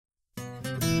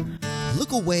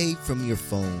Look away from your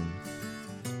phone.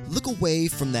 Look away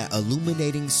from that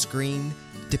illuminating screen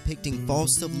depicting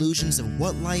false illusions of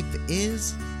what life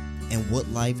is and what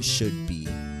life should be.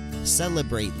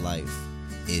 Celebrate life.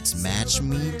 It's match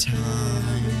me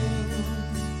time.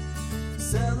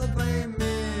 Celebrate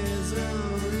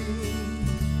misery.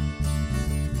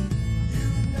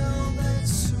 You know that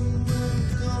soon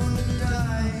we're gonna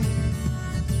die.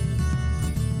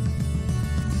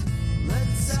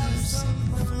 Let's have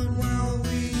some fun while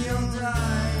we all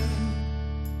die.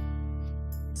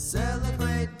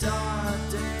 Celebrate dark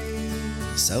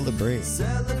days. Celebrate.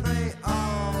 Celebrate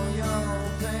all your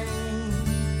pain.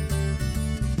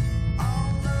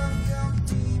 All of your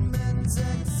demons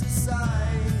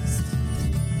exercised.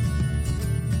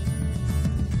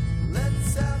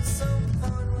 Let's have some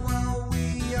fun while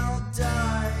we all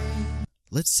die.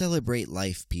 Let's celebrate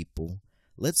life, people.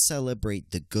 Let's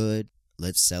celebrate the good.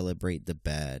 Let's celebrate the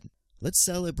bad. Let's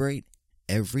celebrate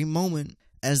every moment.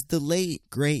 As the late,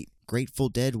 great Grateful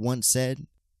Dead once said,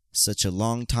 such a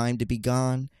long time to be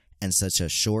gone and such a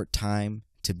short time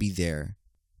to be there.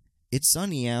 It's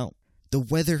sunny out. The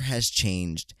weather has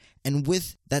changed. And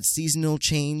with that seasonal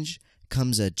change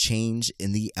comes a change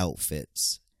in the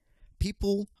outfits.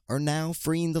 People are now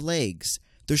freeing the legs.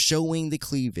 They're showing the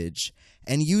cleavage.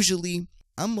 And usually,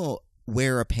 I'm a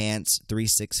wear a pants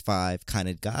 365 kind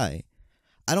of guy.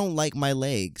 I don't like my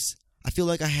legs. I feel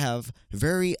like I have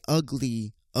very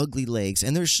ugly legs.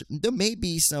 And there may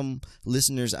be some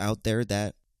listeners out there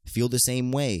that feel the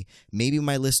same way. Maybe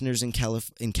my listeners in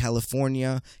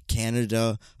California,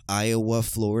 Canada, Iowa,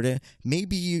 Florida,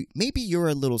 maybe you're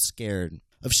a little scared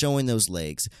of showing those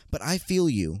legs. But I feel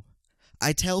you.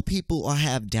 I tell people I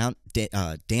have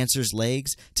dancer's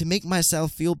legs to make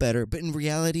myself feel better, but in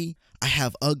reality, I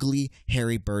have ugly,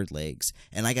 hairy bird legs,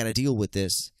 and I gotta deal with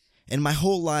this. And my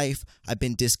whole life, I've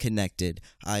been disconnected.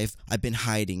 I've been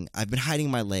hiding. I've been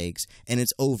hiding my legs, and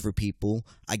it's over, people.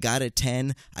 I got a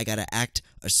 10. I gotta act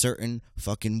a certain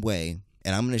fucking way,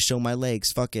 and I'm gonna show my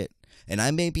legs. Fuck it. And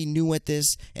I may be new at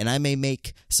this, and I may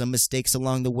make some mistakes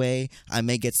along the way. I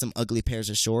may get some ugly pairs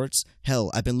of shorts.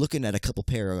 Hell, I've been looking at a couple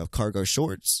pair of cargo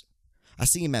shorts. I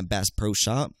see them at Bass Pro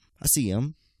Shop. I see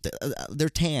them. They're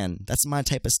tan. That's my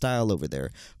type of style over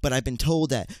there. But I've been told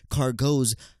that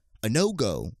cargo's a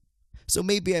no-go. So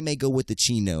maybe I may go with the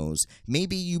chinos.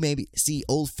 Maybe you may see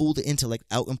Old Fool the Intellect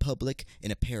out in public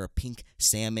in a pair of pink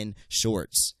salmon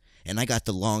shorts. And I got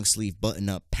the long sleeve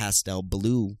button-up pastel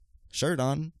blue shirt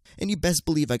on. And you best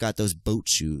believe I got those boat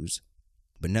shoes.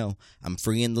 But no, I'm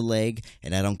freeing the leg,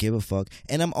 and I don't give a fuck.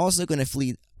 And I'm also gonna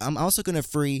free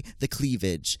the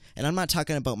cleavage. And I'm not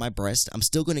talking about my breast. I'm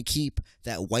still gonna keep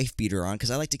that wife beater on,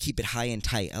 because I like to keep it high and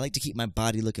tight. I like to keep my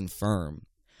body looking firm.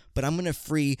 But I'm gonna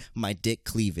free my dick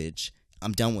cleavage.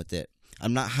 I'm done with it.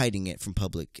 I'm not hiding it from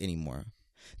public anymore.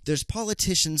 There's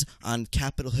politicians on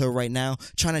Capitol Hill right now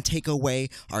trying to take away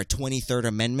our 23rd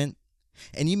Amendment.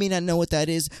 And you may not know what that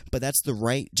is, but that's the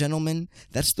right, gentlemen.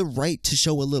 That's the right to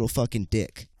show a little fucking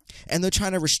dick. And they're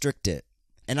trying to restrict it.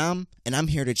 And I'm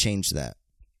here to change that.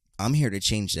 I'm here to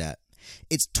change that.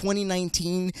 It's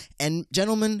 2019, and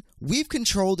gentlemen, we've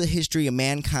controlled the history of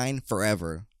mankind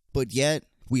forever. But yet,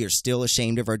 we are still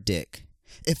ashamed of our dick.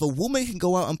 If a woman can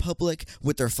go out in public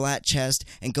with her flat chest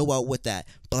and go out with that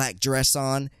black dress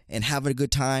on and have a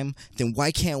good time, then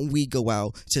why can't we go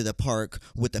out to the park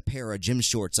with a pair of gym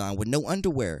shorts on with no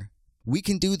underwear? We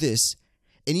can do this.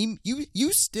 And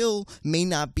you still may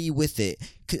not be with it.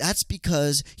 That's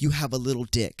because you have a little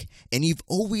dick. And you've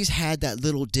always had that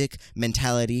little dick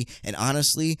mentality. And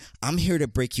honestly, I'm here to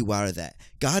break you out of that.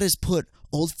 God has put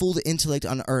Old Fool the Intellect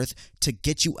on earth to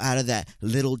get you out of that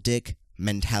little dick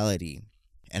mentality.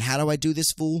 And how do I do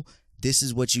this, fool? This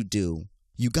is what you do.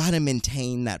 You gotta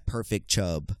maintain that perfect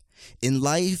chub. In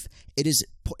life, it is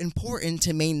important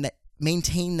to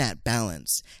maintain that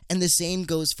balance. And the same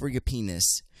goes for your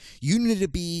penis. You need to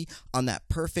be on that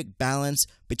perfect balance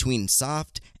between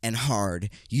soft and hard.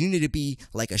 You need to be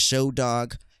like a show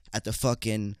dog at the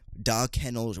fucking dog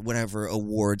kennel or whatever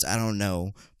awards, I don't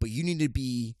know. But you need to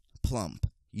be plump.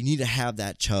 You need to have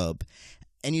that chub.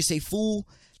 And you say, fool,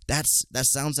 that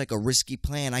sounds like a risky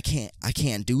plan. I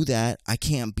can't do that. I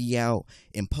can't be out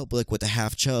in public with a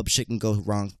half chub. Shit can go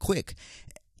wrong quick.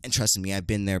 And trust me, I've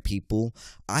been there, people.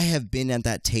 I have been at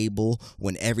that table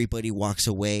when everybody walks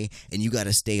away and you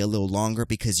gotta stay a little longer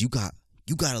because you got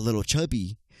a little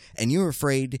chubby. And you're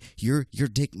afraid your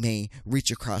dick may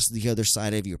reach across the other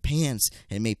side of your pants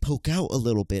and may poke out a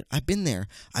little bit. I've been there.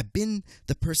 I've been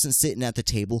the person sitting at the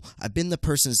table. I've been the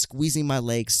person squeezing my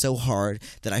legs so hard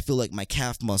that I feel like my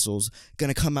calf muscles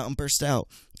gonna come out and burst out.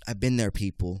 I've been there,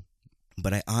 people.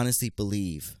 But I honestly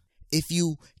believe if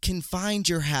you can find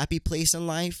your happy place in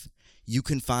life, you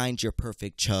can find your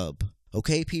perfect chub.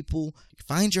 Okay, people?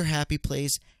 Find your happy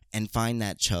place and find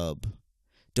that chub.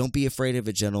 Don't be afraid of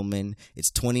it, gentlemen. It's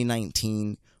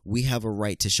 2019. We have a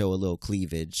right to show a little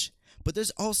cleavage. But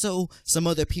there's also some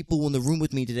other people in the room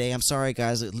with me today. I'm sorry,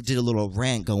 guys. I did a little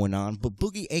rant going on. But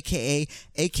Boogie,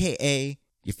 a.k.a.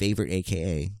 your favorite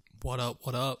a.k.a. What up,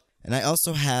 what up? And I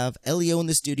also have Elio in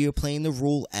the studio playing the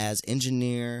role as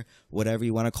engineer, whatever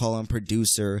you want to call him,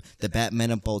 producer, the Batman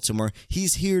of Baltimore.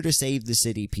 He's here to save the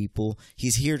city, people.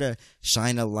 He's here to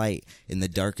shine a light in the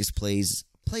darkest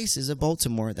places of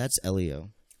Baltimore. That's Elio.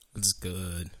 That's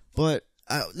good. But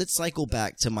let's cycle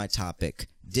back to my topic,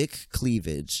 dick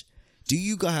cleavage.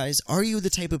 Are you the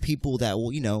type of people that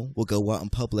will go out in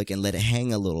public and let it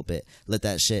hang a little bit? Let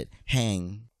that shit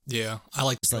hang. Yeah, I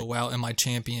like to go out in my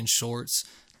champion shorts,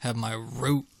 have my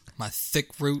thick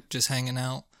root just hanging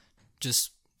out,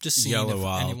 just seeing Yellow if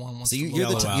out. anyone wants So to you're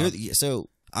look. so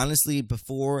honestly,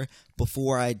 before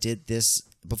I did this,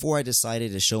 before I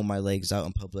decided to show my legs out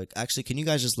in public, actually, can you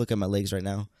guys just look at my legs right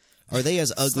now? Are they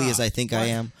as ugly as I think I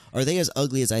am? Are they as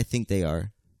ugly as I think they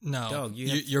are? No, Dog,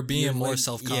 you're being more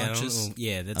self-conscious.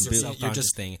 Yeah, that's a you're self-conscious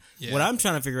just- thing. yeah. What I'm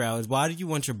trying to figure out is why do you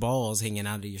want your balls hanging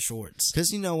out of your shorts?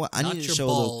 Because you know what, I Not need to your show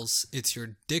balls, it's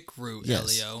your dick root,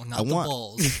 Yes. Elio, I not the want-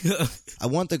 balls. I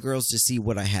want the girls to see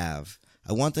what I have.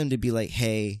 I want them to be like,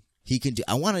 hey, he can do.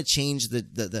 I want to change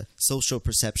the social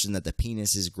perception that the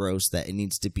penis is gross, that it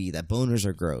needs to be, that boners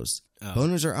are gross. Oh.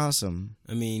 Boners are awesome.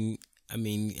 I mean,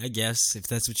 I guess if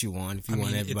that's what you want, if you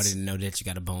want everybody to know that you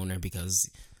got a boner because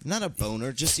Not a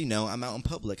boner, just I'm out in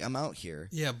public. I'm out here.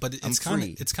 Yeah, but I'm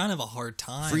free. it's kind of a hard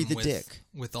time. Free the with, dick.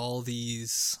 with all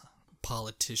these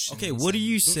politicians. okay, what are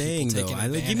you and saying people though?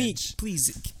 taking Give me, advantage.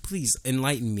 please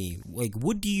enlighten me. Like,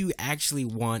 what do you actually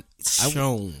want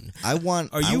shown?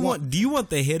 Do you want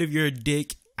the head of your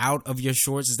dick out of your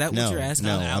shorts? Is that what you're asking?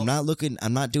 No, Out?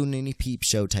 I'm not doing any peep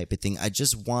show type of thing. I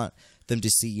just want them to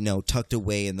see, tucked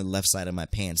away in the left side of my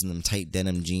pants and them tight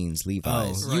denim jeans, Oh,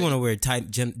 Levi's. you want to wear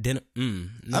tight denim?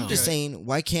 No. I'm just saying,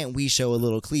 why can't we show a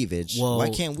little cleavage? Well, why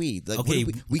can't we? Like, okay,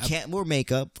 we can't wear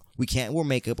makeup. We can't wear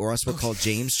makeup, or else we're called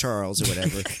James Charles or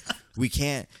whatever. We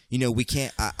can't. We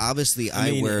can't. Obviously,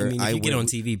 I mean, if you get wear on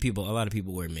TV, a lot of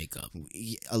people wear makeup.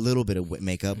 a little bit of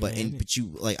makeup, but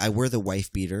I wear the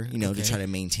wife beater, to Okay. try to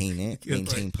maintain it,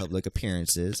 maintain public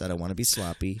appearances. I don't want to be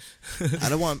sloppy. I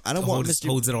don't want Mr.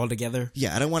 Holds it all together.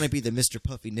 Yeah, I don't want to be the Mr.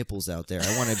 Puffy Nipples out there.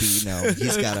 I want to be,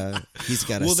 he's got a.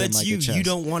 Well, that's like you. a chest. You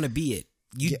don't want to be it.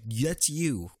 That's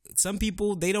you. Some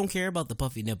people, they don't care about the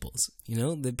puffy nipples.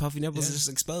 The puffy nipples are just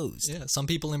exposed, Yeah, some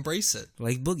people embrace it.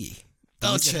 like Boogie.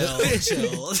 Oh,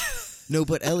 chill. No,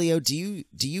 but Elio, do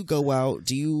you go out?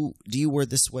 Do you wear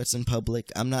the sweats in public?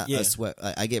 I'm not Yeah. a sweat.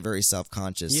 I get very self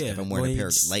conscious if I'm wearing well, a pair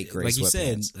of light gray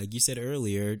sweatpants. like you said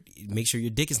earlier, make sure your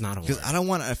dick is not on. Because I don't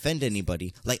want to offend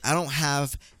anybody. Like, I don't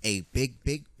have a big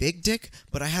dick,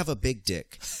 but I have a big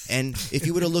dick. And if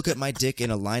you were to look at my dick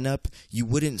in a lineup, you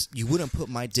wouldn't put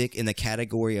my dick in the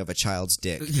category of a child's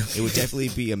dick. It would definitely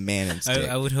be a man's dick.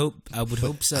 I would hope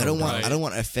so. I don't want. Right. I don't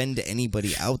want to offend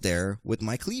anybody out there with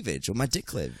my cleavage or my dick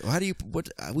clip. How do you? What?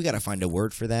 We got to find a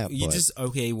word for that. You but- just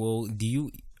okay. Well, do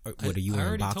you? What are you I wearing?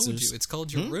 already Boxers? told you. It's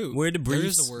called your root. Wear the There is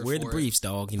briefs. a word Wear the for it. briefs,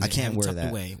 dog. And I can't have it wear tucked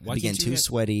that. Away. Why I'd be can't getting you too have-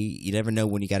 sweaty. You never know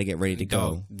when you got to get ready to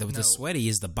go. Dog, the No. sweaty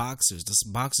is the boxers. The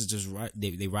boxers just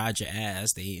they ride your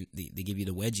ass. They give you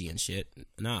the wedgie and shit.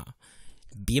 Nah,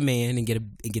 be a man and get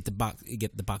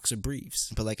the boxer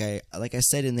briefs. But like I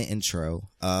said in the intro,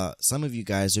 some of you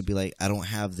guys would be like, I don't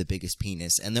have the biggest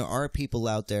penis, and there are people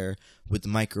out there with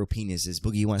micro penises.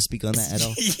 Boogie, you want to speak on that at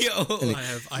all? Yo,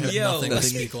 I have nothing to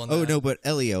speak on that. Oh no, but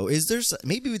Elio, is there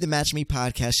maybe the Match Me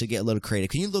podcast should get a little creative?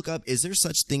 Can you look up? Is there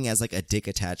such thing as like a dick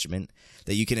attachment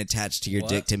that you can attach to your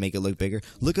dick to make it look bigger?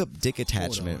 Look up dick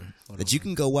attachment that you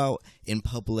can go out in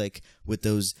public with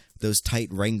those tight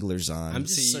Wranglers on. I'm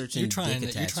just See, searching. you're trying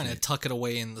dick to attachment. tuck it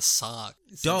away in the sock.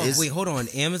 Dog, Is- wait, hold on.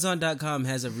 Amazon.com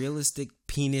has a realistic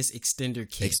penis extender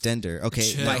kit Extender. Okay,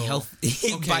 Chill. by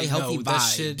Healthy Okay, Healthy no, that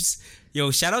Vibes. shit- Yo,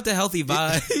 shout out to Healthy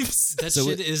Vibes. That So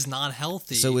shit is not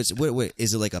healthy. so it's wait,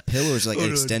 is it like a pill or is it like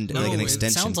an extend no, like an it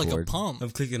extension sounds like cord? a pump. I'm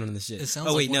clicking on the shit. It sounds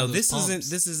oh like wait, one no, of those pumps.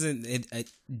 this isn't a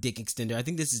dick extender. I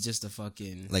think this is just a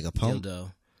fucking Like a pump?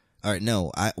 dildo. All right,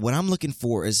 no. What I'm looking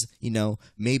for is,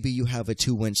 maybe you have a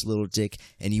 2-inch little dick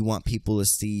and you want people to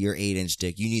see your 8-inch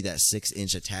dick. You need that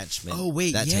 6-inch attachment. Oh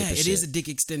wait, that yeah, type of it shit. is a dick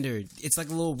extender. It's like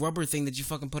a little rubber thing that you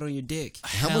fucking put on your dick.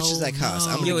 How much does that cost?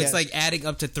 Hell I'm Yo, gonna it's get- like adding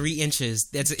up to 3 inches.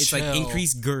 It's like Chill.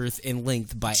 increased girth and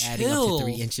length by adding up Chill. to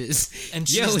 3 inches. And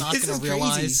she's Yo, not this going is to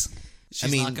realize. crazy.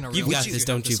 She's not going to realize You got this, have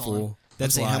don't you, on. fool?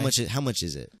 That's saying why. how much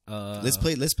is it? Let's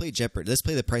play Jeopardy. Let's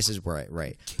play The Price is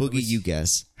Right. Boogie, you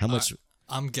guess how much?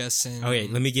 I'm guessing. Okay,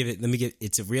 let me give.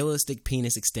 It's a realistic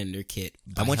penis extender kit.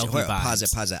 I want you Healthy pause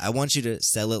Vibes. it. I want you to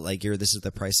sell it like this is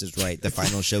The Price is Right, the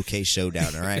final showcase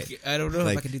showdown. All right. I don't know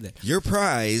Like, if I can do that. Your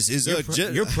prize is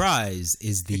Your prize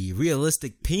is the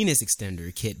realistic penis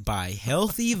extender kit by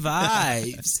Healthy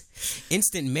Vibes.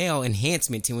 Instant male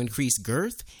enhancement to increase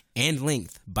girth and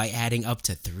length by adding up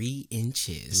to 3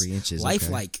 inches. 3 inches,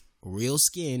 Lifelike, real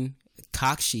skin,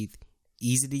 cock sheath,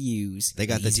 easy to use. They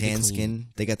got and the easy to tan clean. skin.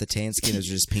 They got the tan skin. It's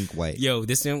just pink white. Yo,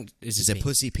 this don't. It's Is just it pink.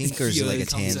 pussy pink or is Yo, it like a it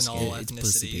tan comes in skin? all It's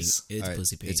pussy pink. ethnicities. It's All right,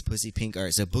 pussy pink. It's pussy pink. All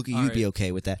right, so Boogie, All you'd be right.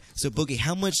 okay with that. So Boogie,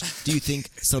 how much do you think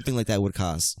something like that would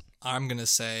cost? I'm gonna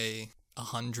say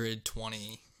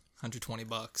 $120.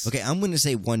 Okay, I'm going to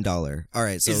say $1. All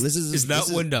right, so this is It's not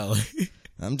 $1.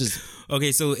 I'm just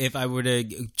Okay, so if I were to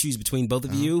choose between both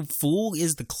of you, Fool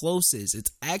is the closest.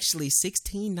 It's actually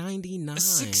 $16.99.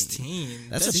 16.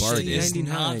 That's That a shit bargain. is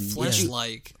not $16.99,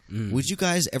 flesh-like. Would you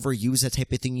guys ever use that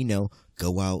type of thing?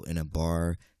 Go out in a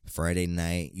bar Friday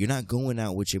night. You're not going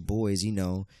out with your boys.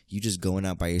 You just going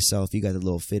out by yourself. You got the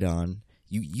little fit on.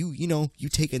 You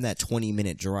taking that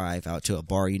 20-minute drive out to a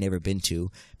bar you never been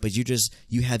to, but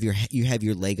you have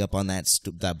your leg up on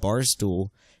that bar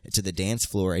stool to the dance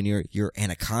floor, and your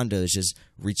anaconda is just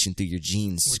reaching through your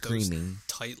jeans, With screaming. those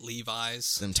tight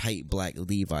Levi's. Them tight black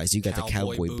Levi's. You got the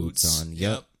cowboy boots on.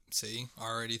 Yep. See,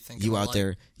 already thinking. You alike.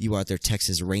 out there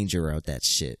Texas Ranger out that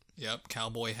shit. Yep,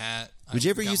 cowboy hat. Would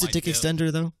you ever use a dick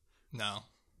extender though? No,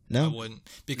 No. I wouldn't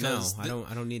No, because I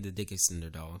don't need the dick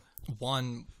extender, dog.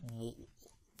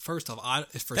 First off,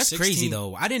 for That's 16, crazy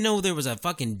though. I didn't know there was a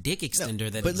fucking dick extender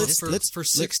that but let's- existed. for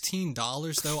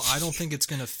 $16 though, I don't think it's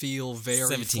gonna feel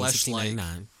very flesh-like.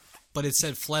 $16.99. But it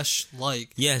said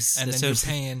flesh-like. Yes, and that's then what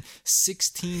you're I'm saying.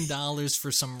 paying $16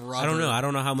 for some rubber. I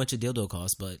don't know how much a dildo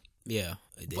costs, but yeah,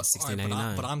 it's All right,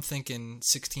 $16.99. but I'm thinking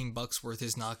 $16 worth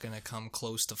is not going to come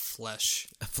close to flesh.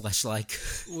 A flesh-like.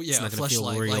 Well, It's yeah, not gonna feel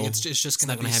flesh-like. real. Like it's just It's going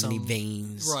not to be gonna have some any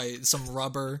veins. right? Some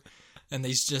rubber, and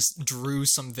they just drew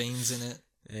some veins in it.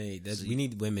 Hey, we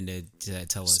need women to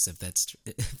tell us if that's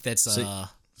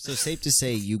So safe to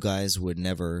say, you guys would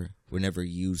never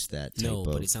use that type no, of.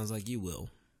 but it sounds like you will.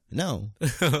 No,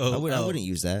 I wouldn't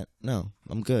use that. No,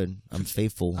 I'm good. I'm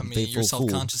faithful. I I'm mean, faithful you're fool.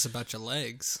 self-conscious about your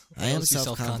legs. I am What else are you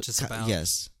self-conscious about.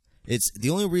 Yes, it's the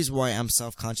only reason why I'm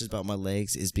self-conscious about my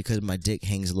legs is because my dick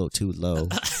hangs a little too low.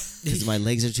 Because my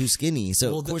legs are too skinny.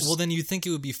 So Well, of course, then you think it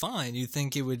would be fine. You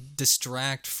think it would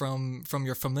distract from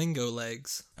your flamingo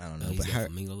legs. I don't No, know. he's But got how,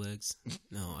 flamingo legs.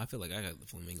 No, I feel like I got the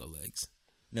flamingo legs.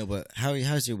 no, but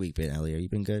how's your week been, Ellie? You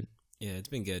been good? Yeah, it's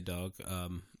been good, dog.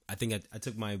 I think I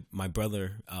took my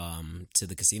brother to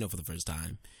the casino for the first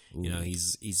time. Ooh. You know,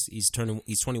 he's 21.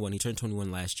 He turned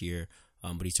 21 last year.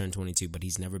 But he turned 22, but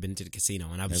he's never been to the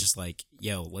casino. And I was just like,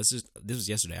 yo, this was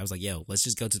yesterday. I was like, yo, let's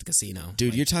just go to the casino. Dude,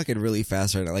 Like, you're talking really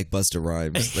fast right now, like Busta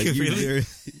Rhymes. Like Really?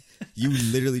 you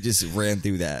literally just ran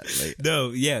through that. Like, no,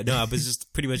 I was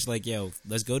just pretty much like, yo,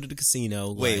 let's go to the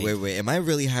casino. wait. Am I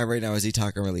really high right now? Or is he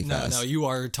talking really No, fast? no, you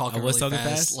are talking I was really talking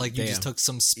fast? Like you just Damn. took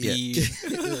some Yeah.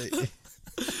 speed.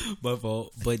 My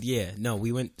fault. But yeah, no,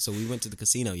 we went to the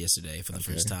casino yesterday for the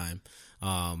first time.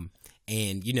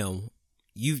 And you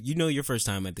know your first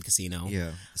time at the casino.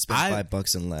 Yeah, spent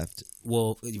 $5 and left.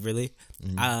 Well, really?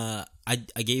 Mm-hmm.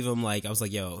 I gave him like I was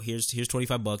like, yo, here's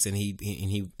 $25,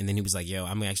 and then he was like, yo,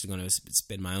 I'm actually gonna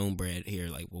spend my own bread here,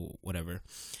 like, well, whatever.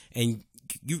 And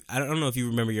I don't know if you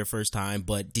remember your first time,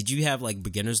 but did you have like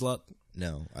beginner's luck?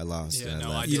 No, I lost. Yeah, and I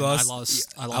no, I left. didn't.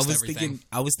 lost- I lost was everything.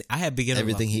 thinking I had beginner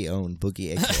Everything luck. he owned,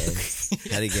 Boogie AKA,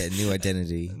 had to get a new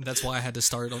identity. That's why I had to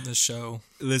start on this show.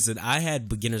 Listen, I had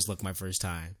beginner's luck my first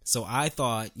time, so I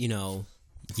thought,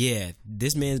 yeah,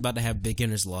 this man's about to have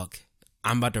beginner's luck.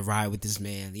 I'm about to ride with this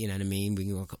man. You know what I mean? We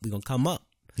gonna come up.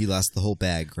 He lost the whole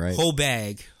bag, right? Whole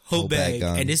bag, Whole bag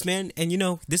gone. and this man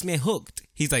hooked.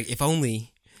 He's like, if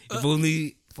only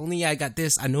I got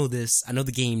this. I know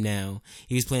the game now.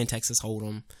 He was playing Texas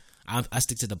Hold'em. I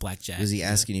stick to the blackjack. Was he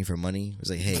asking you for money? He was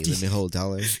like, "Hey, let me hold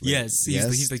 $1." Like, Yes,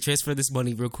 he's like, transfer this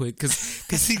money real quick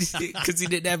because he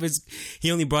didn't have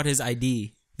he only brought his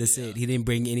ID. That's it. He didn't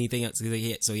bring anything else. So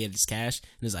he had his cash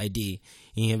and his ID.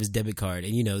 And he had his debit card,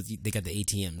 and they got the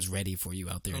ATMs ready for you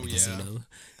out there in the casino.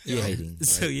 Yeah. Hiding,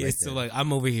 So right- yeah, right so there. like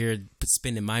I'm over here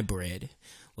spending my bread.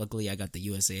 Luckily, I got the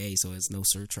USAA, so it's no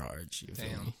surcharge. You feel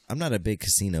Damn. me? I'm not a big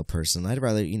casino person. I'd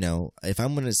rather, if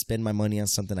I'm going to spend my money on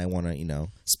something, I want to,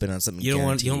 spend on something. You don't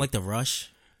guaranteed. like the rush.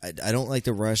 I don't like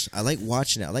the rush. I like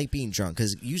watching it. I like being drunk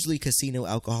because usually casino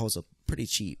alcohol is pretty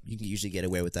cheap. You can usually get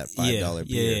away with that $5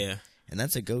 beer, Yeah. and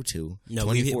that's a go-to. No,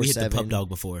 we hit the 24/7. pub dog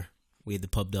before. We had the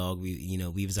Pub Dog.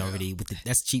 We was already with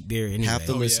that's cheap beer anyway. Half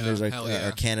the Oh, listeners yeah. Hell yeah.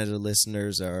 are Canada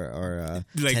listeners, are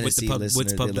Like, Tennessee listeners.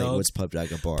 what's Pub They're like, Dog? what's Pub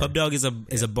Dog, a bar? Pub Dog is a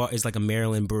bar. It's like a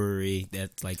Maryland brewery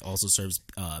that like also serves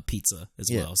pizza as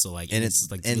well. So like, and it's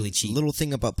like and really cheap. Little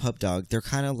thing about Pub Dog, they're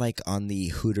kind of like on the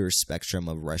Hooters spectrum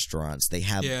of restaurants. They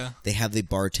have the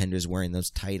bartenders wearing those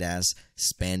tight ass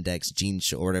spandex jean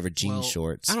Well,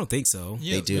 shorts. I don't think so.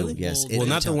 Yeah, They do, really? yes. Well, It-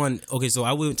 not the one. Okay, so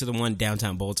I went to the one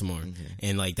downtown Baltimore, Mm-hmm.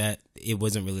 and like that, it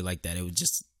wasn't really like that. It was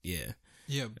just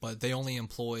Yeah, but they only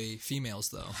employ females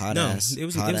though. hot No, ass, it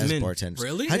was hot ass men. bartenders.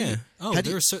 Really? How do you, Yeah. Oh, how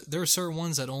do there are certain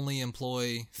ones that only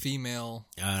employ female.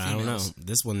 I don't know. females.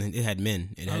 This one it had men.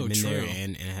 It had Oh, men there, true.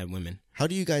 and it had women. How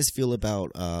do you guys feel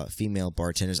about female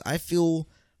bartenders? I feel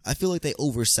like they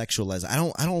over sexualize. I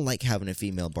don't like having a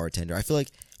female bartender. I feel like,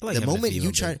 I like the having a moment you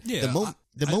female try bartender.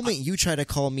 the moment you try to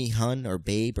call me hun or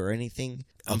babe or anything,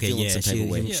 I'm Okay, feeling yeah, some type of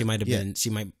way. she might have Yeah. been.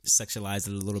 She might sexualize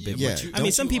it a little bit. Yeah. But Yeah. I mean,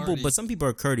 Don't some you people, already- but some people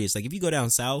are courteous. Like if you go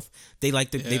down south, they like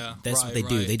to. Yeah, that's what right, they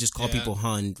do. right. They just call Yeah. people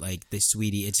hun, like they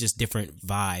sweetie. It's just different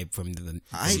vibe from the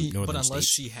See, northern but unless states.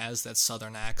 she has that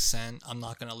southern accent, I'm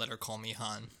not gonna let her call me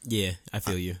hun. Yeah, I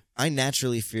feel you. I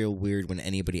naturally feel weird when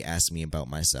anybody asks me about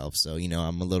myself. So,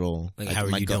 I'm a little Like, how are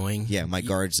my you doing? Yeah, my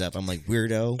guard's up. I'm like,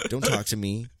 weirdo, don't talk to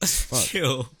me. Fuck.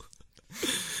 Chill.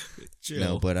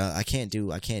 No, but I can't do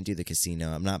the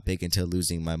casino. I'm not big into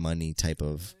losing my money type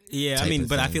of. Yeah, I type mean, of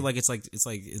but I thing. feel like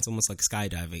it's almost like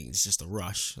skydiving. It's just a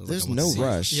rush. Like, There's I want no to see it.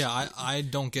 rush. Yeah, I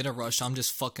don't get a rush. I'm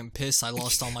just fucking pissed. I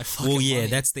lost all my fucking Well, yeah, money.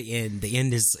 that's the end. The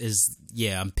end is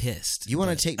yeah. I'm pissed. You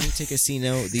want to take me to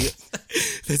casino?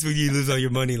 That's when you lose all your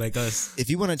money, like us. If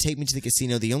you want to take me to the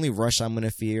casino, the only rush I'm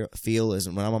gonna feel is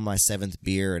when I'm on my 7th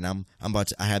beer and I'm about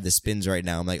to. I have the spins right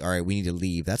now. I'm like, all right, we need to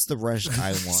leave. That's the rush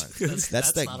I want. that's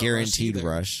that's that not a rush guaranteed either.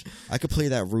 rush. I could play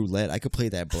that roulette. I could play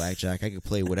that blackjack. I could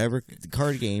play whatever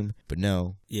card game. But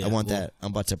no, Yeah, I want well- that. I'm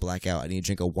about to black out. I need to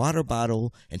drink a water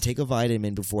bottle and take a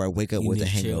vitamin before I wake up You with a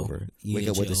need to chill. hangover. You Wake need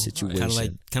up to with a chill. situation.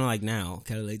 Kind of like now,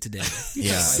 kind of like today.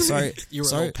 Yeah, sorry. You were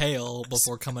sorry. all pale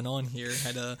before coming on here.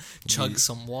 Had to chug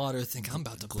some water. Think I'm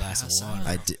about to Glass of pass water.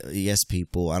 out. Yes,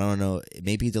 people. I don't know.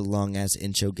 Maybe the long ass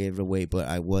intro gave it away, but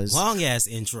I was Long ass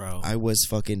intro. I was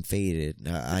fucking faded.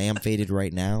 I am faded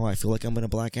right now. I feel like I'm gonna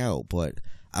black out, but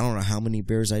I don't know how many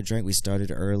beers I drank. We started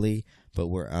early, but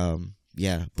we're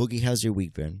yeah. Boogie, how's your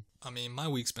week been? I mean, my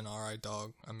week's been alright,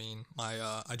 dog. I mean,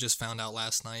 I just found out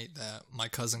last night that my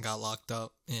cousin got locked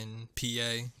up in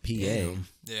PA. PA.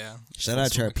 Yeah. Shout That's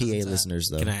out to where our my PA cousin's at. listeners,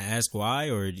 though. Can I ask why,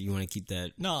 or do you want to keep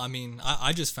that? No, I mean,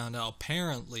 I just found out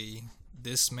apparently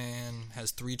this man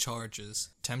has 3 charges: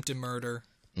 attempted murder,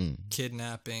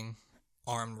 kidnapping,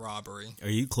 armed robbery. Are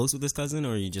you close with this cousin,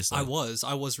 or are you just? I Like,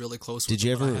 was really close Did with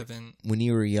you him, but ever, I haven't. when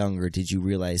you were younger, did you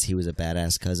realize he was a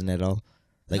badass cousin at all?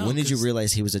 Like, No, when did you 'cause-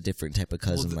 realize he was a different type of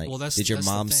cousin? Well, like, that's- did your that's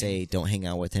the mom thing. say, "Don't hang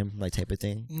out with him," like type of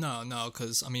thing? No,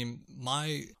 because I mean,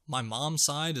 my mom's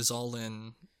side is all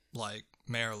in like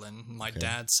Maryland. My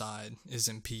dad's side is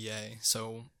in PA.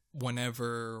 So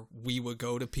whenever we would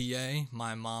go to PA,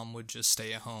 my mom would just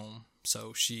stay at home.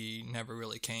 So she never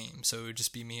really came. So it would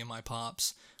just be me and my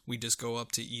pops. We just go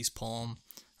up to East Palm,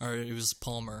 or it was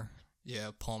Palmer.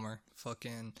 Yeah, Palmer.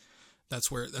 Fucking. That's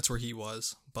where he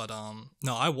was. But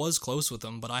no, I was close with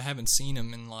him, but I haven't seen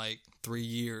him in like 3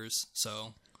 years.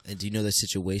 So. And do you know the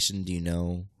situation? Do you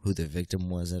know who the victim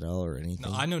was at all or anything?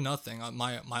 No, I know nothing.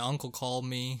 My uncle called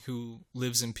me, who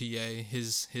lives in PA.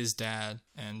 His dad,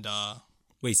 and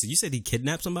wait, so you said he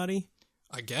kidnapped somebody?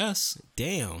 I guess,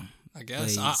 Damn.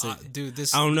 I, so- dude,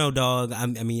 this. I don't know, dog. I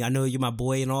mean, I know you're my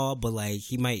boy and all, but like,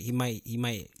 he might,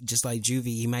 just like Juvie,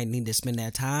 he might need to spend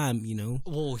that time, you know.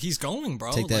 Well, he's going,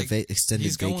 bro. Take that Like, extended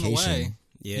he's going vacation. away.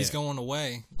 Yeah. He's going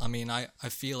away. I mean, I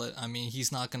feel it. I mean,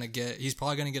 he's not gonna get. He's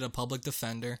probably gonna get a public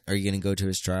defender. Are you gonna go to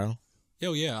his trial?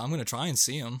 Yo, yeah, I'm gonna try and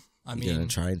see him. I You mean, gonna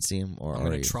try and see him, or I'm are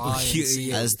gonna you? try and see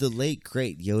him. As the late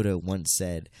great Yoda once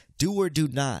said, "Do or do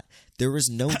not. There is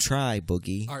no try,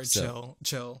 Boogie." All right, So,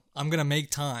 chill. I'm gonna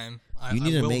make time. I You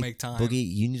need will to make time. Boogie.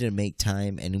 You need to make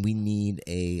time, and we need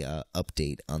a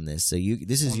update on this. So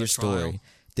this is On your the story. trial.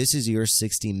 This is your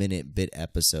 60-minute bit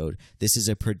episode. This is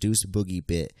a produced Boogie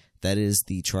bit. That is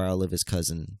the trial of his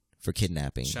cousin for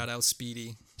kidnapping. Shout out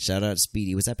Speedy. Shout out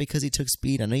Speedy. Was that because he took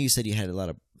speed? I know you said you had a lot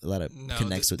of No,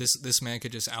 connects with this man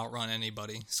could just outrun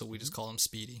anybody, so we just call him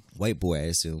Speedy. white boy, I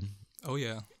assume. Oh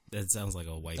yeah, That sounds like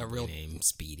a white That boy real- name,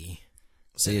 Speedy.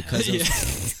 So your cousin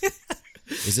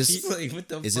is this Like, what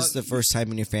the is this the first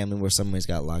time in your family where somebody's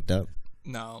got locked up?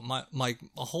 No,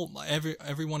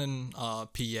 everyone in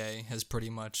PA has pretty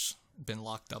much been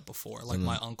locked up before. Like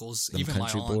my uncles, them even my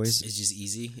country aunts. boys? It's just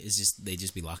easy. It's just they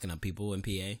just be locking up people in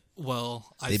PA.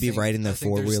 Well, They be riding their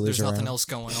four-wheelers There's nothing around? else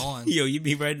going on. Yo, you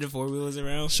be riding the 4-wheelers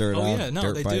around? Shirt Oh, off, yeah, no,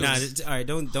 dirt they bikes. do. Nah, all right.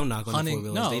 Don't knock on Hunting? the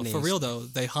 4-wheelers. No, They for names. real though.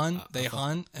 They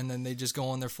hunt, and then they just go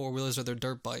on their 4-wheelers or their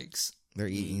dirt bikes. They're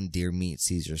eating deer meat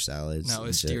Caesar salads. No, and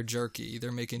it's shit. deer jerky.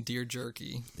 They're making deer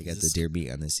jerky. They got the deer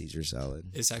meat on the Caesar salad.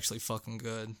 It's actually fucking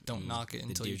good. Don't knock it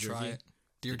until deer you try jerky? it.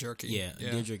 Deer jerky. Yeah,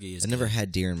 deer jerky is. I never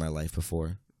had deer in my life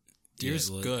before. Deer's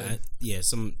good.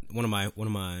 One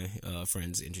of my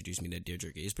friends introduced me to deer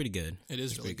jerky. It's pretty good. It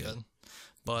is really good.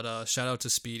 But shout out to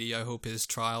Speedy. I hope his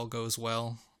trial goes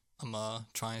well. I'm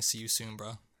trying to see you soon,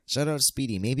 bro. Shout out to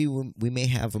Speedy. Maybe we may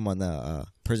have him on the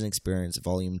Prison Experience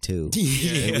Volume 2.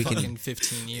 Yeah, we fucking can-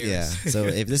 15 years. Yeah. So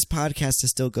if this podcast is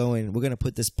still going, we're going to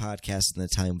put this podcast in the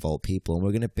time vault, people, and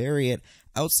we're going to bury it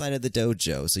outside of the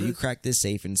dojo. So you crack this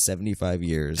safe in 75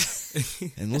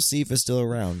 years, and we'll see if it's still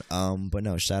around. But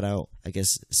no, shout out, I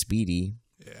guess, Speedy.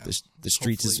 Yeah. The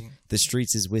streets Hopefully. the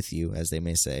streets is with you, as they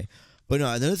may say. But no,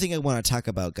 another thing I want to talk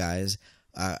about, guys.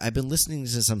 I've been listening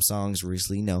to some songs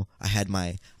recently. No, I had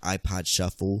my iPod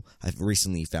Shuffle. I've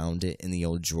recently found it in the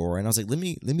old drawer, and I was like, let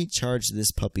me charge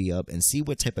this puppy up and see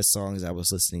what type of songs I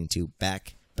was listening to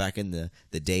back in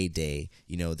the day.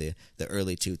 You know, the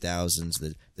early 2000s,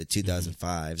 the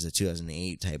 2005s, the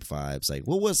 2008 type vibes. Like,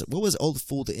 what was Old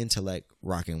Fool the Intellect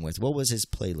rocking with? What was his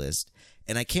playlist?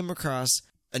 And I came across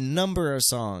a number of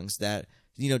songs that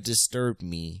disturbed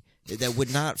me, that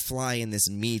would not fly in this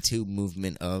Me Too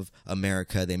movement of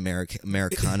America, the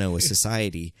Americano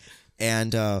society.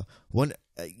 And I'm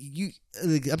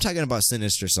talking about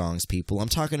sinister songs, people. I'm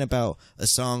talking about a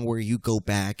song where you go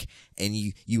back and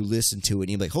you listen to it and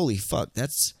you're like, holy fuck,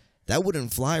 that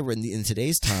wouldn't fly in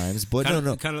today's times. But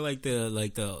no. Kind of like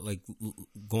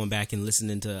going back and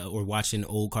listening to or watching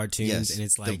old cartoons, Yes, and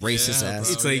it's like the racist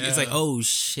ass. bro. It's like oh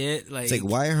shit, like It's like,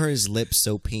 why are his lips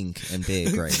so pink and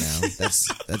big right now?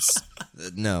 That's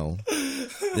no.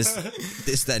 This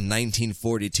that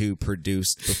 1942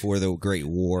 produced before the Great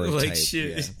War Like type,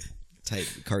 shit. type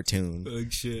cartoon.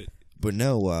 like shit. But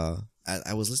no,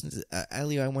 I was listening to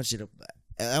Elio. I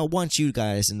want you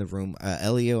guys in the room,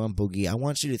 Elio and Boogie. I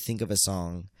want you to think of a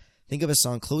song. Think of a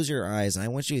song. Close your eyes, and I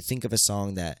want you to think of a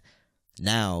song that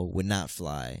now would not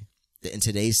fly. That in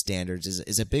today's standards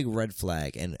is a big red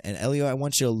flag. And Elio, I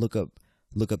want you to look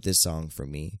up this song for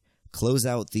me. Close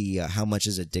out the "How Much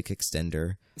Is a Dick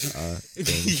Extender"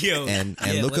 thing, Yo, and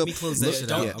yeah, look let up. me close that shit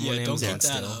out. I'm on don't Amazon keep that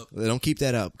still. up. Don't keep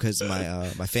that up because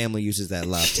my family uses that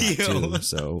laptop Yo. too.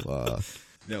 So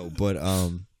no, but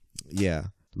yeah,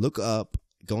 look up.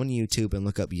 Go on YouTube and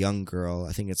look up "Young Girl."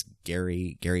 I think it's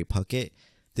Gary Puckett.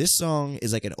 This song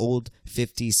is like an old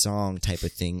 50s song type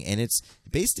of thing, and it's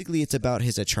about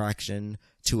his attraction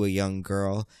to a young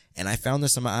girl. And I found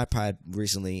this on my iPod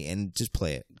recently, and just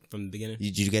play it. From the beginning.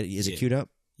 Did you get it? Is it Yeah. queued up?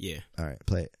 Yeah. All right,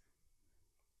 play it.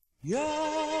 Young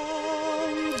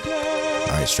girl, All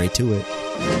right, straight to it.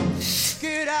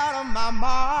 get out of my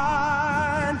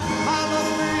mind. My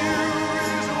love for you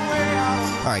is way out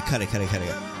of All right, cut it.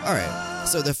 All right.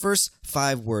 So the first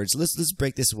 5 words. Let's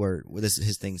break this word.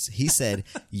 His things. He said,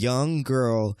 "Young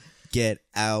girl, get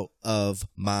out of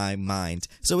my mind."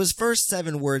 So his first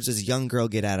 7 words is "Young girl,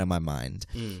 get out of my mind."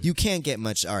 You can't get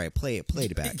much. All right, play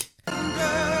it back. You're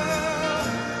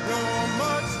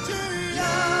much too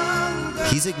young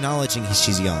He's acknowledging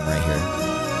she's young right here.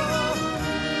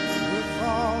 with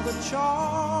all the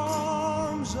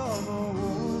charms of a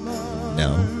woman.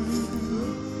 No.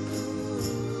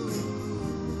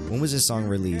 When was this song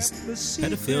released?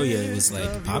 Pedophilia was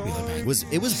like popular back then.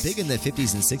 It was big in the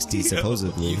 50s and 60s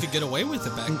supposedly. You could get away with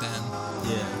it back then.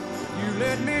 Yeah. You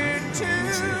led me to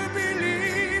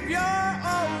believe you're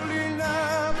old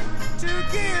enough to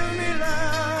give me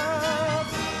love,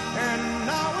 and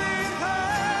now it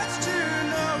hurts to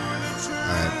know the truth.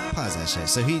 All right, pause that shit.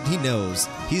 So he knows.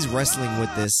 He's wrestling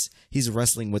with this. He's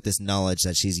wrestling with this knowledge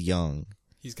that she's young,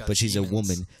 He's got but she's demons. a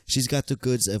woman. She's got the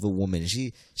goods of a woman.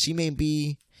 She may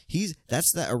be.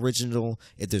 That's that original.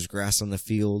 If there's grass on the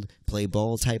field, play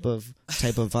ball type of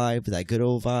vibe. That good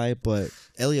old vibe. But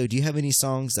Elio, do you have any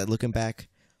songs that, looking back,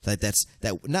 that's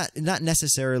not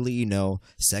necessarily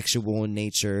sexual in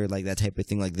nature, like that type of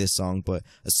thing, like this song, but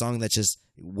a song that just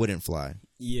wouldn't fly?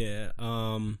 Yeah.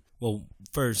 Well,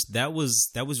 first that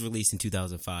was released in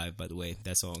 2005. By the way,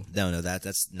 that song. No,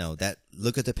 that.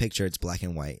 Look at the picture; it's black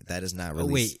and white. That is not Oh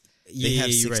released. wait. They have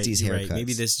you're 60s you're haircuts.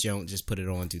 Maybe this joint just put it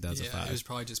on Yeah, 2005. it was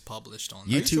probably just published on.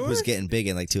 YouTube was getting big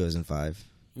in like 2005.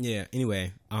 Yeah.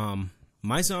 Anyway,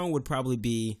 my song would probably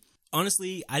be.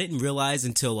 Honestly, I didn't realize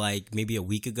until like maybe a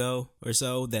week ago or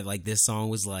so that like this song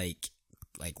was like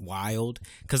like wild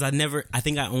because I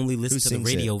think I only listened to the sings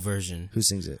radio it? version. Who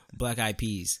sings it? Black Eyed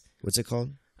Peas. What's it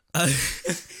called?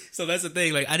 So that's the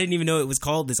thing. Like I didn't even know it was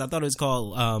called this. I thought it was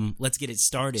called Let's Get It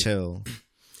Started. Chill.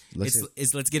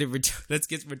 It's Let's Get It Let's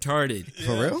Get Retarded.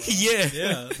 For real? Yeah.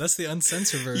 Yeah, that's the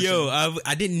uncensored version. Yo,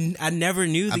 I never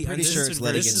knew the I'm pretty sure it's uncensored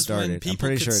Let It version. Get This is when Started. I'm people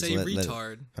pretty could sure it's say let,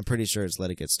 retard. I'm pretty sure it's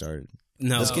Let It Get Started.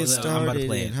 No, Let's get I'm about to started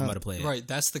play it. and I'm how- about to play it. Right,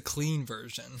 that's the clean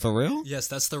version. For real? Yes,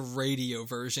 that's the radio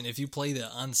version. If you play the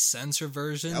uncensored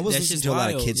version, I was That's listening just to a lot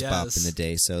of wild. Kids Bop Yes. in the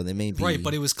day, so they may be right,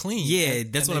 but it was clean. Yeah,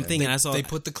 that's what I'm thinking. I saw- they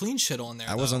put the clean shit on there.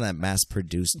 I was though. on that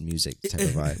mass-produced music type of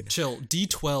vibe. Chill.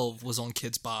 D12 was on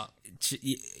Kids Bop.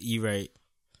 You right.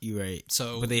 You right.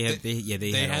 So but they have they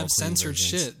they had all clean have censored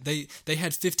versions. shit. They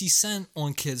had 50 Cent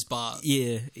on Kids Bop.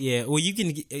 Yeah. Well, you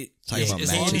can Talk yeah, about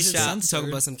as long Candy as it's Shop. censored. Talk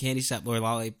about some Candy Shop or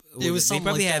Lollipop. It was they something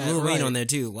probably like had that, Lil Wayne right. on there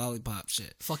too. Lollipop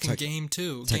shit. Fucking Game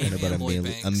 2. Talking Game about and Lloyd a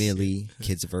Banks. Millie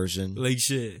Kids version. Like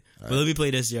shit. But let me play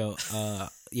this, yo.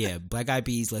 Yeah, Black Eyed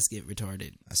Peas. Let's Get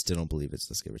Retarded. I still don't believe it's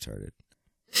Let's Get Retarded.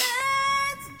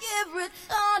 Let's get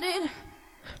retarded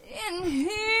in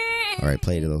here. All right,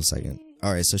 play it a little second.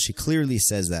 All right, so she clearly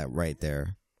says that right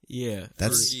there. Yeah,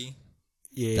 That's Fergie.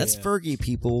 yeah. that's Fergie,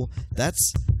 people.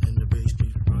 That's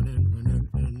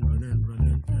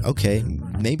okay.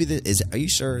 Maybe are you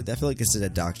sure? I feel like this is a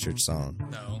doctored song.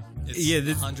 No. It's Yeah,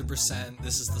 this- 100%.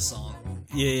 This is the song.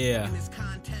 Yeah.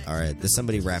 All right, there's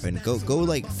somebody rapping. Go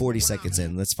like 40 seconds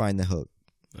in. Let's find the hook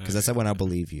because that's when I'll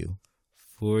believe you.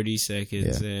 40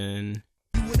 seconds Yeah. in.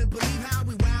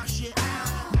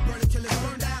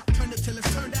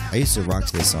 I used to rock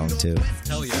to this song too.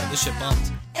 Hell yeah, this shit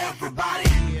bumped.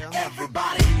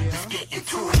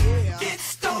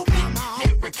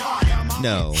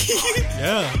 No.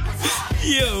 Yeah.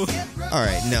 Yo. All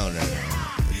right, no.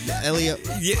 Elliot,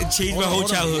 Yeah, changed my whole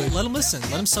childhood. Let him listen.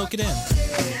 Let him soak it in.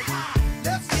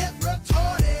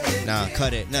 nah,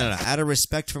 cut it. No. Out of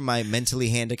respect for my mentally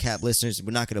handicapped listeners,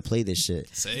 we're not gonna play this shit.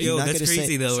 See? Yo, Not that's gonna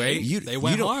crazy say- though, right? They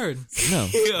went don't- hard. No,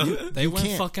 They went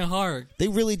can't. fucking hard. they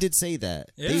really did say that.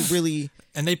 They Yeah. really.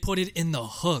 And they put it in the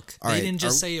hook. All They right, didn't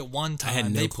just are- say it one time.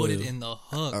 had no they put it clue. in the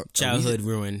hook. Childhood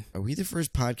ruin. Are we the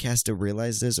first podcast to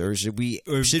realize this, or should we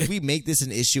make this an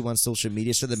issue on social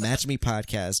media? So the Match Me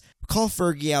podcast, call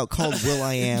Fergie out, call Will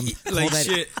I Am, call Like that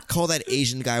shit. call that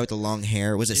Asian guy with the long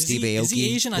hair. Was it Is Steve he, Aoki? is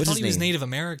he Asian? I What's thought his he was name? Native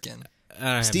American.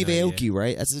 I have Steve no Aoki,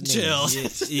 right? That's his name.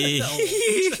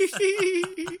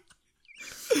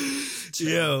 Chill.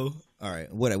 Yo. All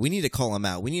right, what? We need to call him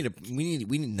out. We need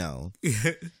no.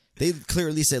 They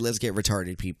clearly said, "Let's get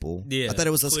retarded, people." Yeah. I thought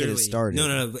it was "Let's get it clearly. started."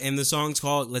 No. And the song's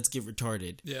called "Let's Get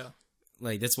Retarded." Yeah.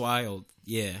 Like that's wild.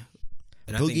 Yeah.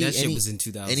 And I Boogie, think that shit any- was in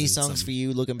 2000. Any songs for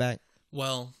you looking back?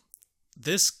 Well,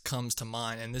 this comes to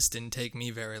mind, and this didn't take me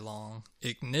very long.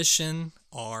 Ignition,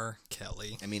 R.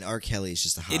 Kelly. I mean, R. Kelly is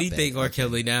just a hot Anything bed. R.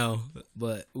 Kelly now,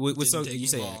 but what Didn't song take you me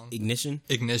say? long. Ignition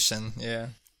Ignition, yeah.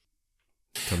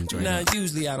 comes right Now, now.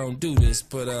 usually I don't do this,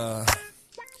 but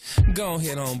go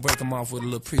ahead on, break them off with a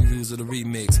little previews of the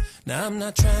remix. Now, I'm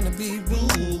not trying to be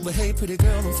rude, but hey, pretty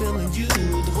girl, I'm feeling you.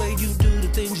 The way you do the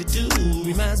things you do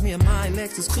reminds me of my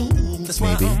Lexus cool. That's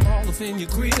why Maybe. I'm all up in your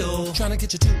grill, trying to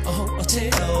get you to a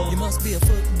hotel. You must be a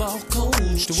football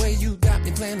coach, the way you got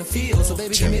me playing the field. So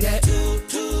baby, give me that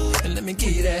toot, and let me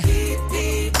give you that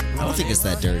heat. I don't think it's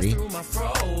that dirty.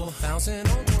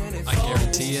 I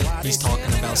guarantee it. He's talking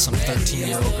about some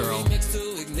 13-year-old girl.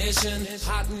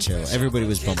 Chill. Everybody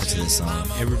was bumping to this song.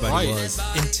 Everybody Right. was.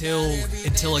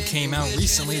 Until it came out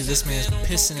recently, this man's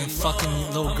pissing and fucking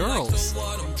little girls.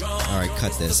 All right,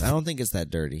 cut this. I don't think it's that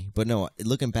dirty, but no.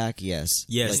 Looking back, yes.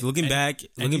 Yes, Like, looking back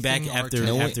anything R. after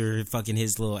Kelly. after fucking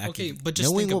his little Okay, but just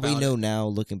knowing think what we about know it. now,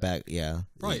 looking back, yeah.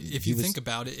 Right. If He you was- think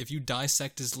about it, if you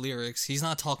dissect his lyrics, he's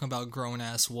not talking about grown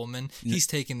ass woman. He's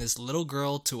taking this little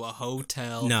girl to a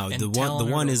hotel. No, and the telling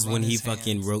her one to is run when he his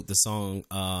fucking hands. wrote the song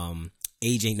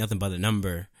 "Age Ain't Nothing But a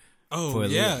Number." Oh for a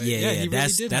yeah, little- He really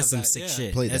that's did that's some have that, sick yeah.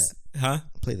 shit. Play That's, Huh?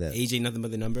 Play that. Age Ain't Nothing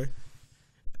But the Number.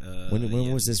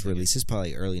 When was this released? It's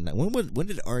probably early night. When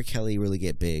did R. Kelly really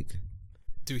get big?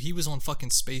 Dude, he was on fucking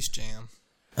Space Jam.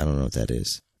 I don't know what that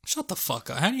is. Shut the fuck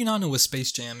up. How do you not know what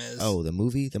Space Jam is? Oh, the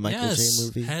movie, the Michael yes, J.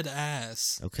 movie. head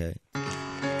ass. Okay.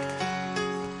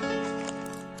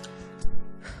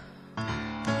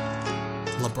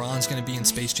 LeBron's gonna be in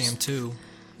Space Jam too.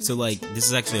 So like, this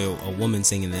is actually a woman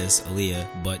singing this,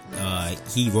 Aaliyah, but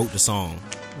he wrote the song.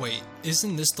 Wait,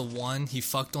 isn't this the one he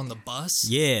fucked on the bus?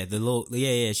 Yeah,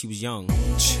 she was young.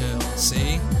 Chill.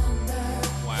 See?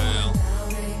 Wow.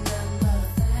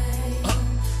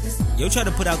 Yo, try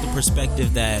to put out the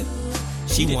perspective that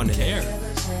she He wanted didn't care.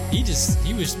 He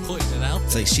was putting it out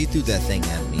It's there. like she threw that thing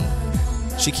at me.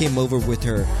 She came over with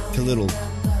her little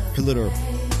her little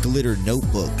glitter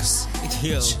notebooks.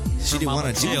 Yo, She didn't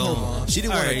want to do chill. homework. She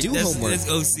didn't All want to right, do that's- homework. that's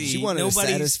OC. She wanted to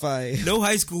satisfy No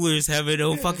high schoolers having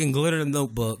no fucking glitter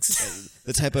notebooks.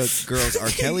 the type of girls R.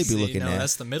 Kelly be See, looking no, at.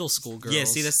 that's the middle school girls. Yeah,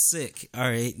 see, that's sick. All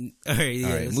right. Yeah,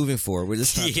 All right, moving forward, we're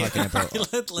just not Yeah. talking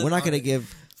about. We're not going to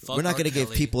give. Fuck We're not going to R. give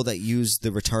Kelly. people that use the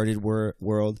retarded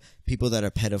world, people that are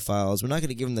pedophiles. We're not going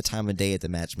to give them the time of day at the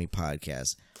Match Me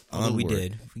podcast. Although we Onward.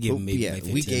 did. We gave But, them maybe yeah, like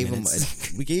we 15 gave minutes.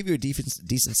 them. We gave you a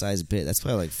decent sized bit. That's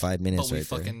probably like 5 minutes But we right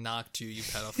there. fucking knocked you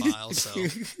pedophile.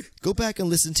 So Go back and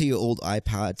listen to your old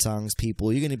iPod songs,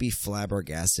 people. You're gonna be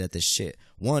flabbergasted at the shit.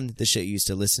 One, the shit you used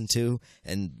to listen to,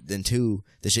 and then two,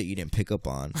 the shit you didn't pick up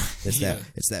on. It's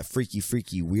that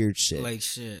freaky weird shit. Like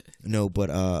shit. No,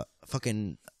 but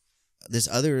fucking this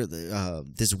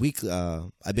week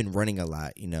I've been running a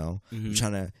lot. You know, I'm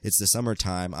trying to. It's the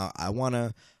summertime.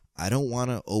 I don't want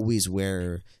to always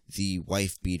wear the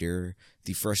wife beater,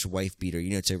 the fresh wife beater, you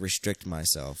know, to restrict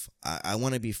myself. I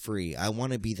want to be free. I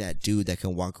want to be that dude that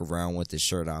can walk around with his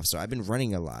shirt off. So I've been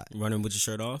running a lot. Running with your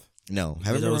shirt off? No, Have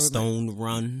haven't a been little running stone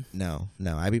run?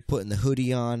 No. I be putting the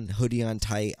hoodie on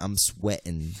tight. I'm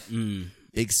sweating,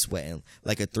 big sweating,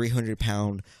 like a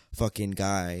 300-pound fucking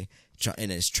guy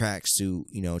in his tracksuit,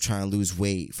 you know, trying to lose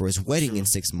weight for his wedding in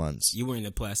 6 months. You wearing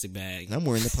the plastic bag. I'm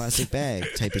wearing the plastic bag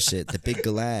type of shit. The big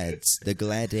Glads, the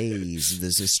Glades,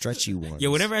 the stretchy ones. Yeah,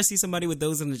 whenever I see somebody with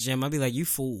those in the gym, I'll be like, "You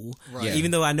fool!" Right. Yeah. Even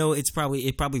though I know it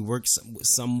probably works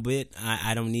some bit.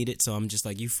 I don't need it, so I'm just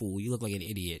like, "You fool! You look like an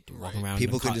idiot walking around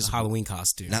People in could a just- Halloween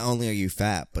costume." Not only are you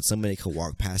fat, but somebody could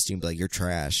walk past you and be like, "You're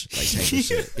trash," like type of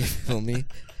shit. You feel me?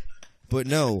 But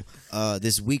no,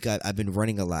 this week I've been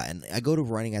running a lot, and I go to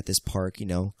running at this park, you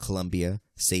know, Columbia,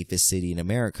 safest city in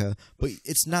America, but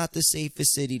it's not the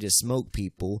safest city to smoke,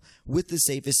 people. With the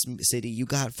safest city, you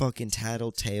got fucking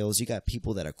tattletales, you got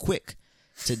people that are quick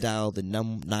to dial the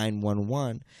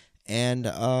 911, and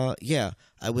yeah,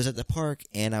 I was at the park,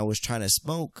 and I was trying to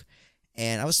smoke,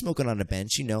 and I was smoking on a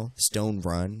bench, you know, stone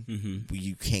run. Mm-hmm.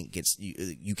 You can't get,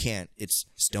 you can't, it's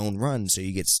stone run, so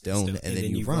you get stoned, and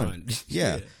then you run.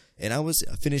 Yeah. And I was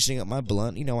finishing up my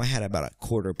blunt. You know, I had about a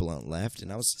quarter blunt left,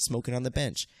 and I was smoking on the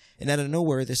bench. And out of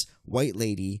nowhere, this white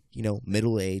lady, you know,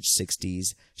 middle-aged,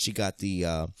 60s, she got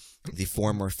the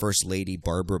former First Lady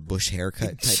Barbara Bush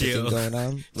haircut type of thing going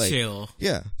on. Like, Chill.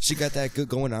 Yeah, she got that good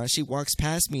going on. She walks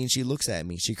past me, and she looks at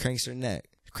me. She cranks her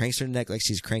neck like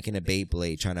she's cranking a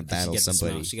Beyblade trying to battle She got the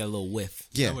somebody. smell. She got a little whiff.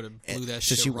 Yeah. I would have blew And that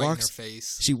so shit she right walks, in her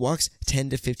face. She walks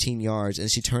 10 to 15 yards, and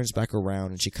she turns back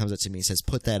around, and she comes up to me and says,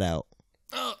 "Put that out."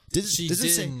 She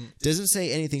Doesn't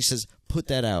say anything. She says, "Put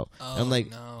that out." I'm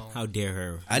like, no. How dare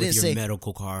her? I with didn't your say-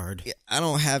 medical card. I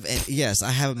don't have any. Yes,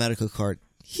 I have a medical card.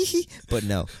 But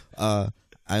no, I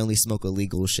only smoke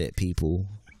illegal shit, people.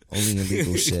 Only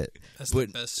illegal shit. That's but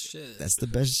the best shit. that's the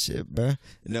best shit, bruh.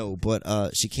 No, but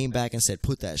she came back and said,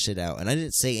 "Put that shit out," and I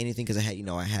didn't say anything because I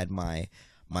had my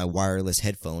wireless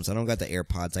headphones. I don't got the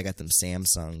AirPods. I got them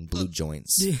Samsung Blue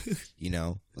Joints. You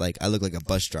know, like I look like a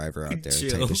bus driver out there,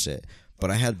 Chill. type of shit. But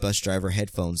I had bus driver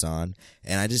headphones on,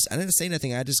 and I didn't say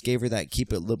nothing. I just gave her that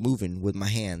keep it moving with my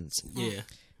hands. Yeah.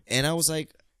 And I was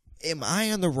like, am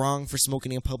I on the wrong for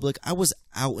smoking in public? I was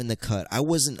out in the cut. I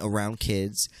wasn't around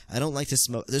kids. I don't like to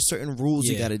smoke. There's certain rules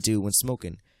you Yeah. got to do when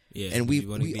smoking. Yeah. And you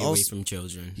want to we be all away from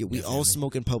children. Yeah, we all Definitely.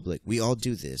 smoke in public. We all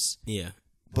do this. Yeah.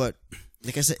 But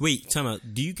like I said, Wait, time out.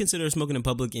 Do you consider smoking in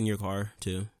public in your car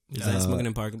too? Is that smoking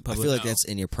in public? I feel like that's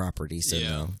in your property, so Yeah.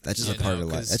 no. That's just Yeah, a part no, of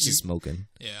life. 'cause That's you- just smoking.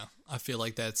 Yeah, I feel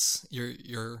like that's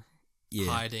you're Yeah.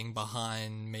 hiding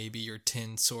behind maybe your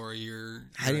tints or your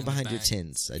Hiding in the behind your back.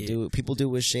 tints. Yeah. Do it. People do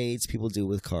it with shades. People do it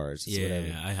with cars. It's Yeah,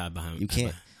 whatever. I hide behind. You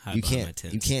can't. hide You behind my can't.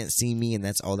 tents. You can't see me, and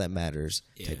that's all that matters.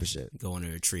 Yeah. Type of shit. Go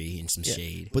under a tree in some Yeah.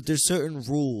 shade. But there's certain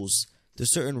rules.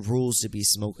 There's certain rules to be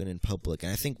smoking in public,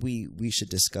 and I think we should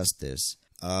discuss this.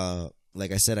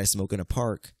 Like I said, I smoke in a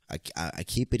park. I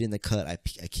keep it in the cut. I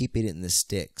keep it in the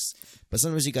sticks. But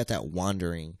sometimes you got that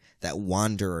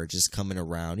wanderer just coming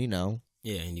around. You know.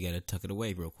 Yeah, and you gotta tuck it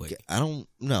away real quick. I don't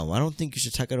think you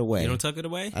should tuck it away. You don't tuck it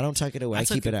away? I don't tuck it away. I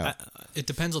keep it out. It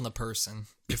depends on the person.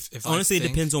 If Honestly, I it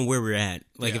think, depends on where we're at.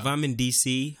 Like if Yeah. I'm in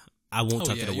DC, I won't Oh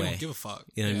tuck yeah, it you away. don't give a fuck.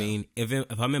 You know what I Yeah. mean?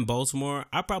 If I'm in Baltimore,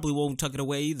 I probably won't tuck it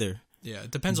away either. Yeah,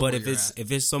 it depends on But where if you're it's at.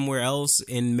 if it's somewhere else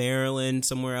in Maryland,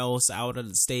 somewhere else out of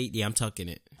the state, yeah, I'm tucking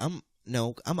it. I'm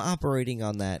operating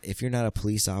on that. If you're not a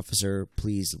police officer,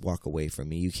 please walk away from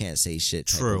me. You can't say shit.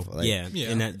 type True. of, like- yeah. Yeah.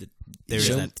 And there is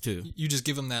Show- that too. You just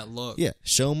give them that look. Yeah,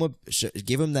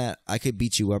 give him that. I could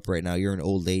beat you up right now. You're an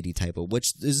old lady type of.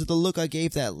 Which is the look I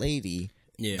gave that lady.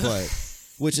 Yeah. But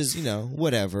which is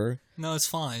whatever. No, it's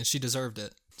fine. She deserved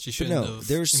it. She But shouldn't no, have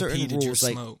there's certain impeded your rules.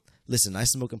 Like smoke. listen, I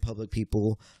smoke in public,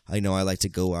 people. I know I like to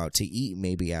go out to eat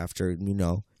maybe after,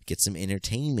 get some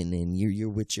entertainment, and you're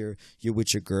with your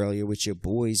girl, you're with your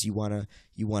boys. You wanna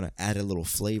add a little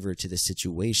flavor to the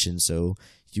situation, so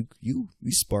you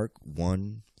spark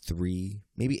 1, 3,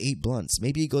 maybe 8 blunts.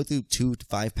 Maybe you go through 2 to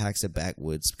 5 packs of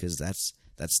backwoods, because that's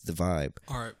the vibe.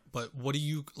 All right, but what do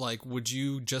you like? Would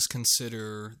you just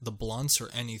consider the blunts or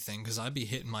anything? Because I'd be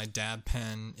hitting my dab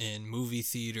pen in movie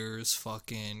theaters,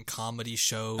 fucking comedy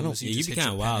shows. You be kind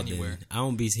of wild. Then. I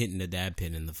don't be hitting the dab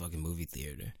pen in the fucking movie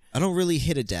theater. I don't really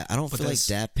hit a dab. I don't feel like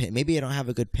dab pen. Maybe I don't have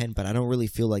a good pen, but I don't really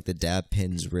feel like the dab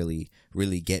pens really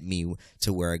get me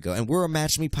to where I go. And we're a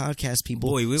Match Me podcast, people.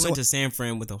 Boy, we went to San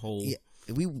Fran with a whole. Yeah,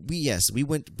 we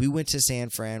went to San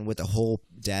Fran with a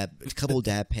couple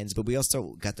dab pens, but we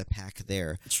also got the pack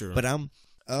there. Sure. But I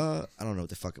don't know what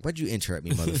the fuck. Why'd you interrupt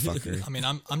me, motherfucker? I mean,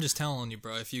 I'm just telling you,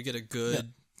 bro. If you get a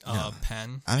good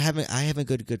pen, I have a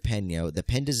good pen, The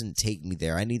pen doesn't take me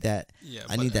there. I need that. Yeah,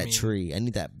 I need that tree. I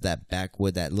need that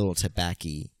backwood, that little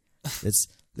tobacco.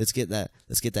 Let's get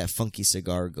that funky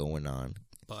cigar going on.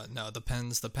 But no, the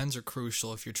pens are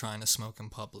crucial if you're trying to smoke in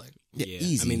public. Yeah,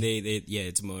 easy. I mean,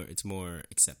 it's more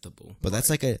acceptable. But that's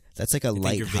like a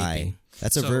light high.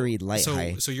 That's a very light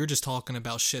high. So you're just talking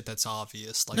about shit that's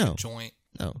obvious, like No. a joint.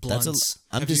 No, Blunts.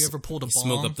 Have you ever pulled a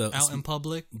smoke bong out in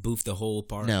public? Boof the whole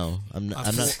part. No, I'm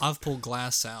not. I've pulled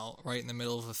glass out right in the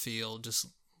middle of a field, just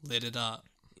lit it up.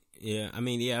 Yeah, I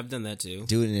mean, I've done that too.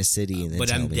 Do it in a city and then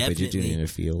tell me, but you're doing it in a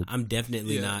field. I'm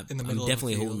definitely not. In the I'm middle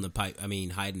definitely of the holding the pipe. I mean,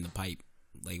 hiding the pipe.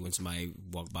 Like when somebody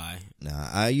walk by. Nah,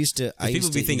 I used to. People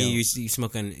be thinking you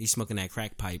smoking that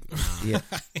crack pipe. Yeah,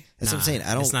 that's what I'm saying.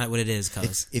 I don't. That's not what it is,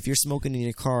 cuz. If you're smoking in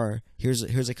your car, here's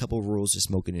a couple rules to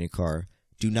smoking in your car.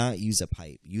 Do not use a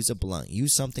pipe. Use a blunt.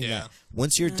 Use something that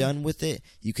once you're done with it,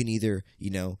 you can either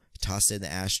toss it in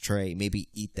the ashtray, maybe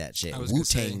eat that shit,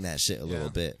 Wu-Tang that shit a little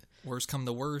bit. Worst come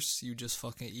to worst, you just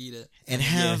fucking eat it. And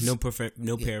have no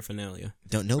paraphernalia. Paraphernalia.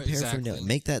 Exactly.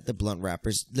 Make that the blunt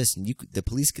wrappers. Listen, the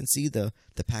police can see the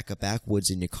pack of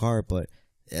backwoods in your car, but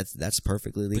that's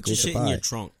perfectly legal. Put your to shit buy. in your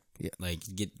trunk. Yeah. Like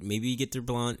maybe get your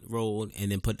blunt rolled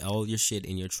and then put all your shit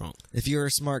in your trunk. If you're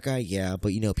a smart guy, yeah,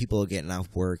 but people are getting off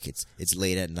work. It's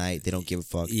late at night. They don't give a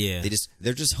fuck. Yeah,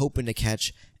 they're just hoping to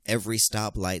catch every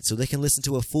stoplight so they can listen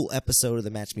to a full episode of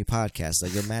the Match Me podcast.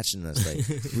 Like, you're matching us.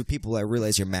 Like, people, I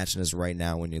realize you're matching us right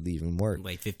now when you're leaving work.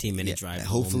 Like 15-minute drive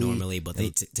hopefully, home normally, but they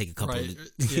take a couple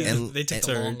of they take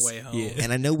a long way home. Yeah.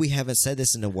 And I know we haven't said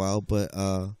this in a while, but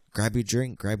grab your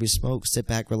drink, grab your smoke, sit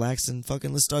back, relax, and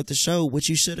fucking let's start the show, which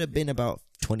you should have been about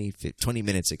 20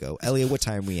 minutes ago. Elliot, what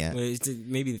time we at?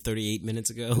 Maybe 38 minutes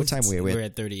ago. What time we at? We're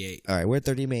at 38. All right, we're at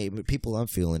 38, but people, I'm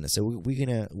feeling it. So we're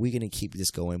gonna keep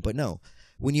this going. But no,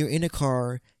 when you're in a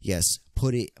car, yes,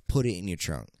 put it in your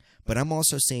trunk. But I'm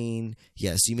also saying,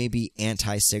 yes, you may be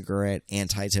anti-cigarette,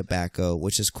 anti-tobacco,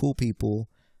 which is cool, people,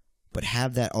 but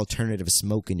have that alternative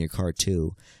smoke in your car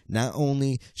too. Not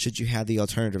only should you have the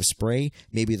alternative spray,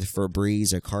 maybe the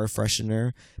Febreze or car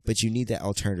freshener, but you need that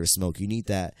alternative smoke. You need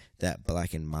that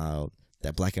black and mild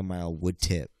wood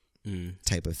tip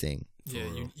type of thing. Yeah,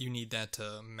 you need that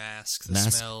to mask the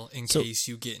smell in case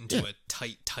you get into a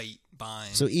tight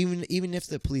bind. So even if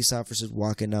the police officer's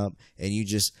walking up and you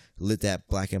just lit that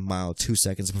black and mild 2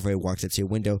 seconds before he walks up to your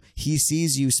window, he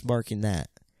sees you sparking that.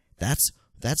 That's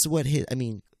what his. I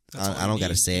mean, I don't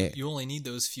gotta say it. You only need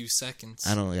those few seconds.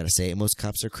 I don't gotta say it. Most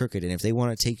cops are crooked, and if they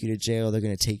want to take you to jail, they're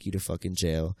gonna take you to fucking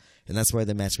jail. And that's why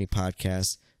the Match Me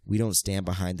podcast, we don't stand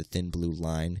behind the thin blue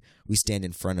line. We stand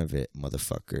in front of it,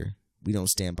 motherfucker. We don't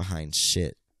stand behind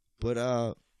shit.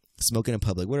 But smoking in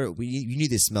public, you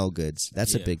need to smell goods.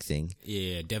 That's a big thing.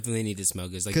 Yeah, definitely need to smell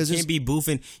goods. Like, you can't be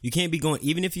boofing. You can't be going,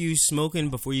 even if you smoking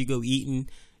before you go eating,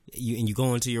 you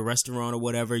go into your restaurant or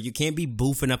whatever, you can't be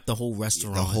boofing up the whole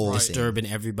restaurant, disturbing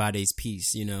everybody's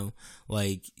peace.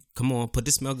 Like, come on, put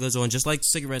the smell goods on, just like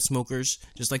cigarette smokers,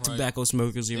 just like tobacco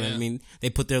smokers. You know what I mean? They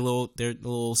put their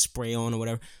little spray on or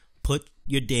whatever. Put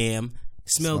your damn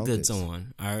smell goods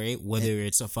on, all right? Whether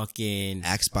it's a fucking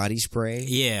Axe body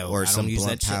spray, or some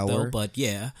blunt power, shit though, but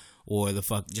or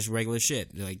the just regular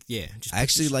shit. Like, just I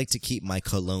actually like to keep my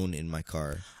cologne in my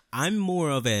car. I'm more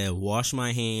of a wash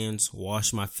my hands,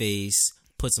 wash my face,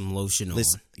 put some lotion on.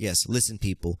 Listen,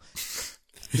 people.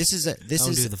 This is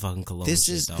do the fucking cologne.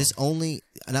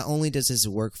 Not only does this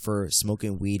work for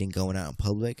smoking weed and going out in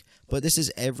public, but this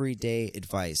is everyday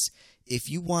advice. if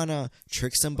you wanna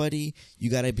trick somebody, you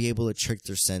gotta be able to trick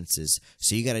their senses.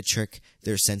 So you gotta trick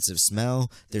their sense of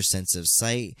smell, their sense of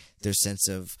sight, their sense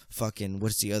of fucking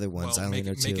what's the other ones? I Well, only make,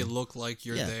 know make two. it look like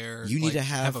you're Yeah. there. You need like, to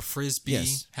have- a frisbee,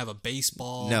 yes. have a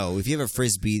baseball. No, if you have a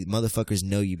frisbee, motherfuckers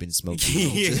know you've been smoking.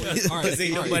 All right, Ain't all right,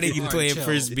 nobody all right, playing chill,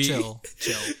 frisbee. Chill.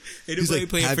 Ain't He's nobody like,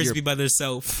 playing have your- frisbee by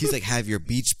themselves. He's like, have your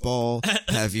beach ball,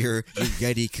 have your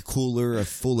Yeti cooler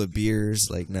full of beers.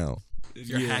 Like, no.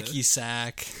 Your Yeah. hacky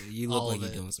sack. You look all like of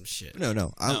you're it. doing some shit.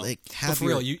 No. I'll No. like But have for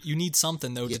your, real, you need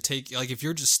something though Yeah. to take. Like if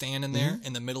you're just standing there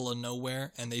in the middle of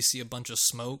nowhere and they see a bunch of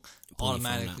smoke, Pull your phone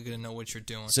automatically out. gonna know what you're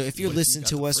doing. So if you're But listening got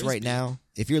to the us right frisbee. now,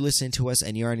 if you're listening to us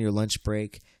and you're on your lunch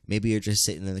break, maybe you're just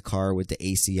sitting in the car with the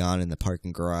AC on in the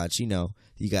parking garage, you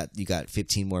got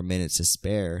 15 more minutes to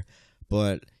spare.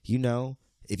 But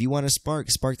if you want to spark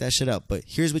that shit up. But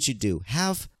here's what you do: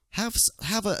 have a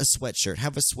sweatshirt,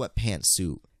 have a sweatpants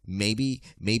suit. Maybe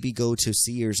go to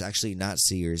Sears. Actually, not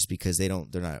Sears because they're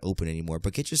not open anymore.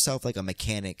 But get yourself like a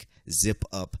mechanic zip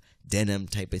up denim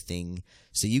type of thing,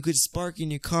 so you could spark in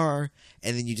your car,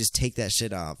 and then you just take that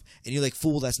shit off. And you're like,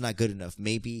 fool, that's not good enough.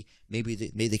 Maybe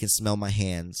they can smell my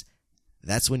hands.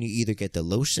 That's when you either get the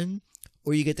lotion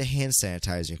or you get the hand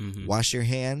sanitizer. Wash your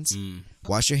hands.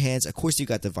 Wash your hands. Of course, you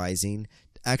got the Visine.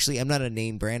 Actually, I'm not a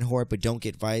name brand whore, but don't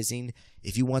get Visine.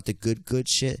 If you want the good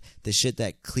shit, the shit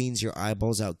that cleans your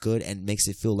eyeballs out good and makes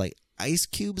it feel like ice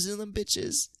cubes in them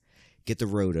bitches, get the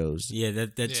Rotos. Yeah,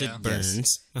 that Yeah. shit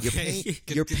burns. You're Okay. paying,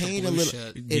 Get you're the paying a blue little.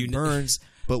 shit. It You kn- burns,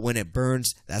 but when it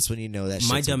burns, that's when you know that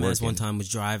shit's My dumb ass working. one time was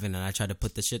driving and I tried to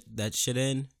put that shit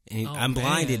in, and Oh, I'm man.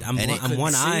 blinded. I'm And it I'm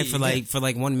one couldn't eye see. for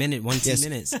like 1 minute, 2 Yes,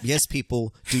 minutes. yes,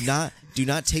 people, do not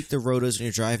take the Rotos when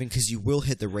you're driving because you will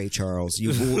hit the Ray Charles. You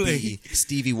will be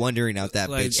Stevie wondering out that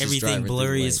Like bitch. just everything driving through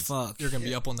blurry the as lanes. fuck. You're gonna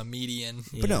be up on the median.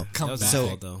 But no, that was my so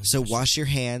fault, though. so wash your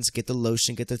hands, get the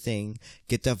lotion, get the thing,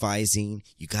 get the Visine.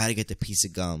 You gotta get the piece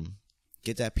of gum.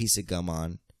 Get that piece of gum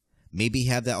on. Maybe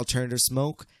have that alternative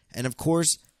smoke, and of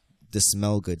course, the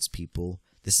smell goods, people.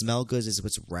 The smell goods is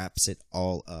what wraps it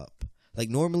all up. Like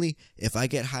normally, if I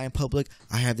get high in public,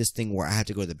 I have this thing where I have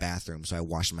to go to the bathroom, so I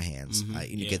wash my hands. You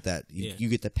yeah, get that. yeah. You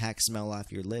get the pack smell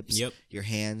off your lips. Yep. Your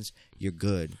hands. You're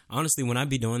good. Honestly, when I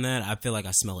be doing that, I feel like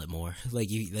I smell it more. Like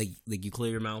you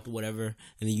clear your mouth or whatever,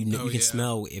 and then you Oh, can yeah.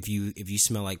 smell if you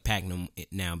smell like Pagnum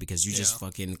now because you just Yeah.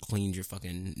 fucking cleaned your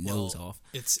fucking nose off.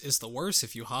 It's the worst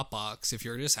if you hotbox. If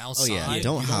you're just outside, yeah, you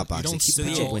don't hotbox You don't it. Keep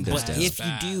smell your windows as down. If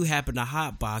bad. you do happen to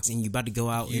hotbox and you about to go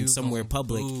out in somewhere gonna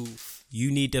public, oof. you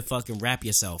need to fucking wrap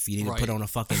yourself. You need to Right. put on a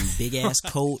fucking big ass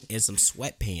coat and some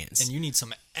sweatpants. And you need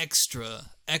some extra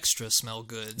smell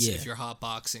goods Yeah. if you're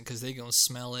hotboxing because they're gonna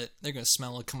smell it. They're gonna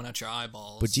smell it coming out your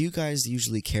eyeballs. But do you guys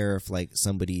usually care if like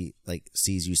somebody like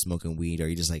sees you smoking weed, or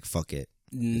you just like fuck it?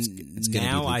 It's gonna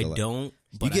Now be I legal. don't.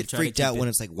 But You I get try to freaked keep out it- when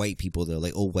it's like white people though,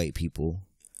 like old white people.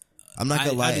 I'm not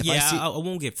gonna lie. If I see, I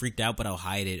won't get freaked out, but I'll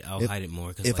hide it. I'll hide it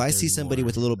more. Cause, if like, I see there's somebody more.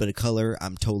 with a little bit of color,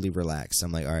 I'm totally relaxed.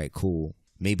 I'm like, all right, cool.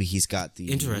 Maybe he's got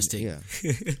the Interesting. Yeah,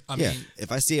 I yeah. mean,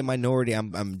 If I see a minority,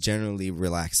 I'm generally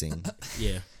relaxing.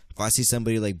 yeah, If I see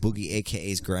somebody like Boogie,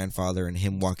 AKA's grandfather, and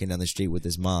him walking down the street with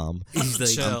his mom, he's like,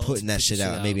 Chill. I'm putting that shit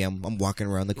out. Maybe I'm walking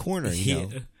around the corner, you know,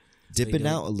 Yeah. dipping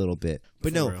Like, out a little bit. But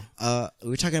For no, real. we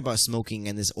were talking about smoking,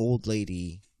 and this old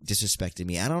lady disrespected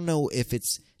me. I don't know if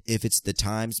it's the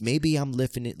times. Maybe I'm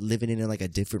living in like a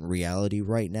different reality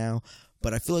right now.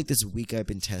 But I feel like this week I've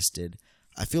been tested.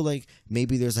 I feel like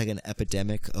maybe there's like an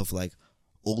epidemic of like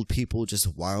old people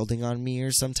just wilding on me or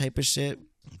some type of shit.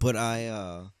 But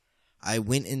I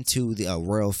went into the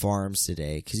Royal Farms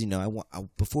today because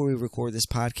before we record this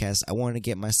podcast, I wanted to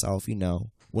get myself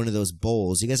one of those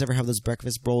bowls. You guys ever have those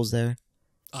breakfast bowls there?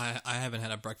 I haven't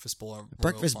had a breakfast bowl. Or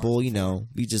Breakfast Royal bowl, Farms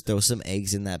you just throw some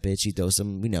eggs in that bitch. You throw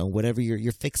some, whatever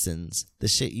your fixins, the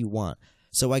shit you want.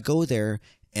 So I go there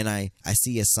and I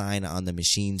see a sign on the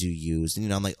machines you use,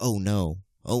 and I'm like, oh no,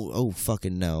 oh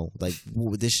fucking no, like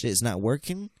this shit is not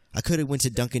working. I could have went to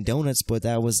Dunkin' Donuts, but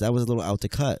that was a little out to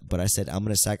cut. But I said I'm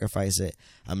gonna sacrifice it.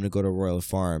 I'm gonna go to Royal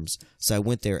Farms. So I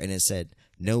went there and it said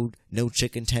no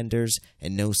chicken tenders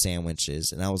and no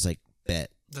sandwiches, and I was like,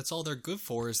 bet. That's all they're good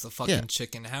for is the fucking Yeah.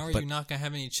 chicken. How are But- you not gonna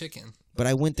have any chicken? But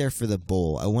I went there for the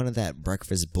bowl. I wanted that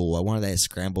breakfast bowl. I wanted that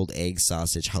scrambled egg,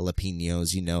 sausage,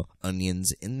 jalapenos,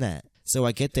 onions in that. So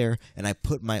I get there and I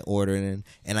put my order in,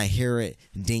 and I hear it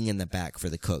ding in the back for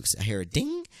the cooks. I hear it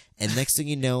ding, and next thing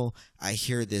you know, I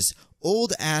hear this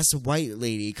old ass white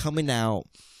lady coming out,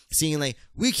 saying like,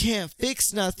 "We can't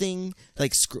fix nothing,"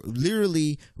 like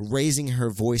literally raising her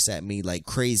voice at me like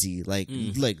crazy, like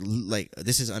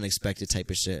this is unexpected type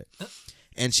of shit.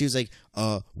 And she was like,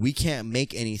 we can't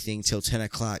make anything till 10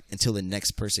 o'clock until the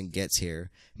next person gets here.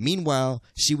 Meanwhile,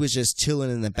 she was just chilling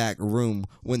in the back room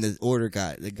when the order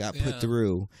got put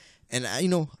through. And I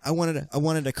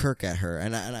wanted to kirk at her,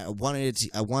 and I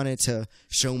wanted to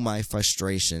show my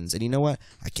frustrations. And you know what?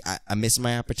 I missed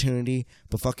my opportunity,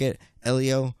 but fuck it,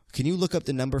 Elio, can you look up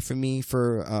the number for me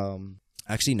for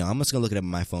Actually, no, I'm just gonna look it up on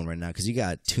my phone right now because you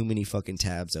got too many fucking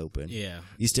tabs open. Yeah,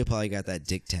 you still probably got that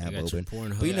dick tab open.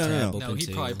 But no,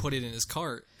 he probably put it in his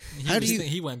cart.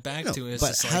 He went back to it. It's but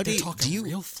just how like, do they're you, talking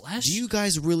real flesh. Do you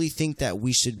guys really think that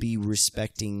we should be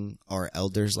respecting our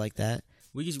elders like that?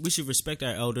 We should respect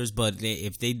our elders, but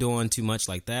if they doing too much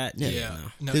like that, No,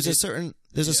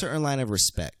 there's a certain line of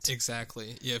respect.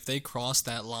 Exactly. Yeah, if they cross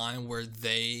that line where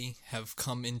they have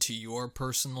come into your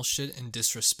personal shit and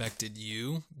disrespected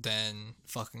you, then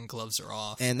fucking gloves are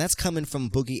off. And that's coming from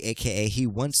Boogie, aka he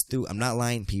once threw. I'm not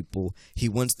lying, people. He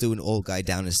once threw an old guy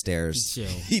down the stairs.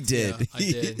 He did. Yeah, I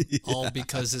did. All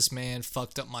because this man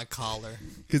fucked up my collar.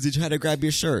 Because he tried to grab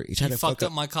your shirt. He fucked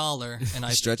up my collar, and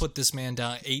I put this man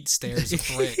down 8 stairs of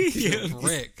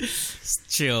brick.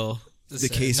 Chill. The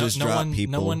case was dropped,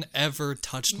 people. No one ever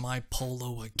touched my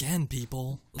polo again,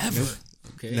 people. Ever.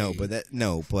 Okay.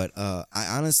 But I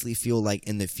honestly feel like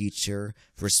in the future,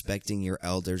 respecting your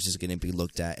elders is going to be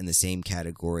looked at in the same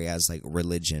category as like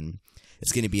religion.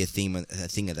 It's going to be a thing of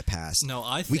the past. No,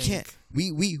 I think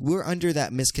we're under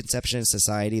that misconception in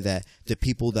society that the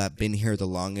people that have been here the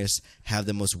longest have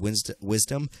the most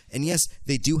wisdom. And yes,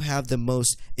 they do have the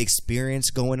most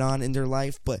experience going on in their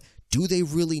life, but do they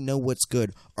really know what's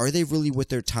good? Are they really with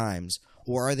their times?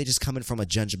 Or are they just coming from a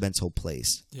judgmental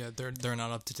place? Yeah, they're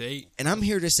not up to date. And I'm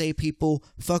here to say, people,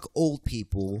 fuck old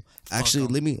people. Actually,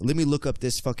 let me look up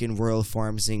this fucking Royal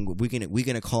Farms thing. We're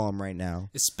gonna call them right now.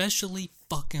 Especially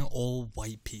fucking old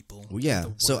white people. Well, yeah.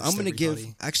 So I'm gonna give.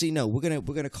 Actually, no. We're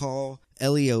gonna call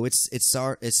Elio. It's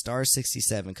star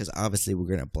 67 because obviously we're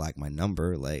gonna block my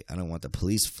number. Like I don't want the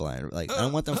police flying. Like I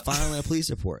don't want them filing a police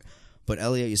report. But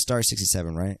Elio, you're star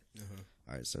 67, right?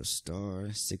 All right, so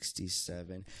star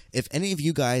 67. If any of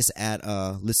you guys at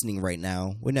listening right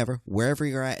now, wherever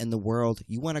you're at in the world,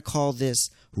 you want to call this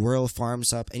Royal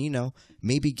Farms up and,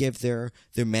 maybe give their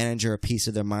manager a piece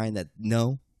of their mind that,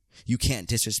 no, you can't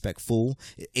disrespect fool.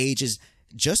 Age is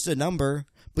just a number,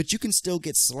 but you can still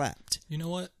get slapped. You know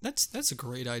what? That's a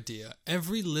great idea.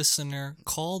 Every listener,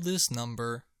 call this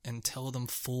number and tell them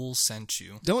fool sent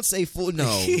you. Don't say fool.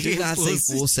 No, do not say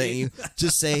fool sent you.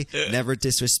 Just say never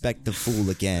disrespect the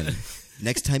fool again.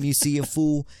 Next time you see a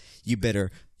fool,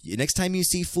 next time you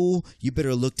see fool, you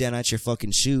better look down at your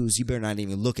fucking shoes. You better not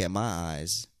even look at my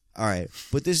eyes. All right,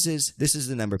 but this is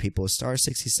the number, people. Star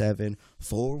 67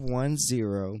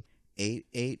 410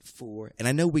 884. And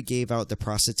I know we gave out the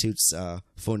prostitute's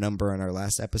phone number on our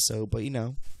last episode, but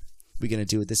we're going to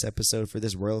do it this episode for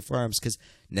this Royal Farms because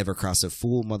never cross a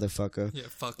fool, motherfucker. Yeah,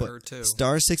 fuck her too.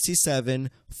 Star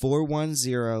 67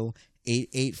 410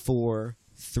 884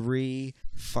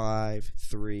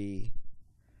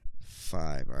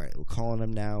 3535. All right, we're calling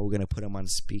them now. We're going to put them on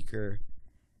speaker.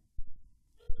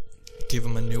 Give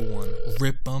them a new one.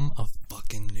 Rip them a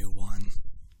fucking new one.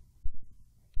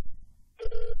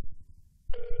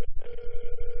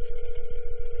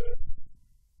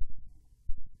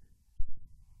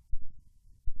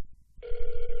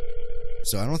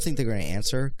 So I don't think they're going to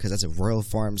answer because that's a Royal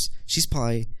Farms. She's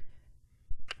probably...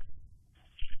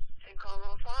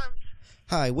 Royal Farms.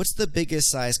 Hi, what's the biggest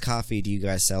size coffee do you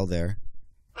guys sell there?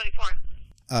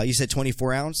 24. You said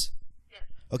 24 ounce? Yes.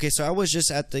 Okay, so I was just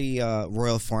at the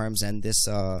Royal Farms and this,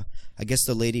 I guess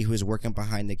the lady who was working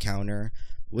behind the counter,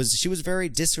 she was very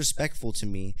disrespectful to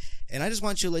me. And I just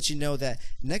want you to let you know that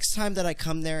next time that I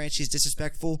come there and she's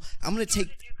disrespectful, I'm gonna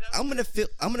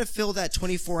fill that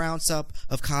 24 ounce up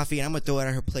of coffee and I'm gonna throw it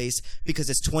at her place because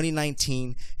it's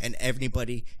 2019 and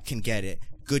everybody can get it.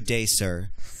 Good day,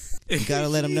 sir. You gotta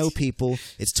let them know, people.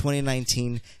 It's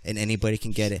 2019 and anybody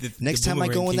can get it. Next time I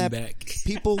go in that,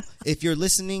 people, if you're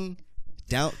listening,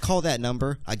 call that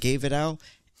number. I gave it out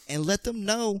and let them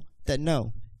know that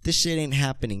no. This shit ain't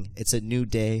happening. It's a new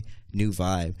day, new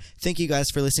vibe. Thank you guys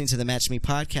for listening to the Match Me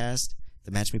Podcast. The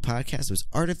Match Me Podcast was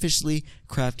artificially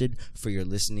crafted for your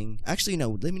listening. Actually,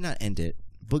 no, let me not end it.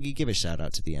 Boogie, give a shout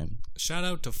out to the end. Shout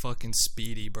out to fucking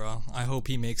Speedy, bro. I hope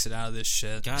he makes it out of this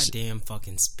shit. Goddamn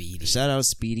fucking Speedy. Shout out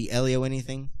Speedy. Elio,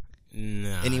 anything?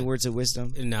 Nah. Any words of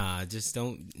wisdom? Nah, just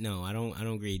don't. No, I don't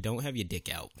agree. Don't have your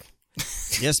dick out.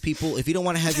 Yes, people, if you don't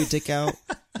want to have your dick out,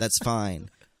 that's fine.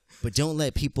 But don't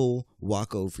let people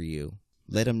walk over you.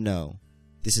 Let them know.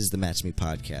 This is the Match Me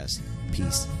Podcast.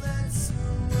 Peace.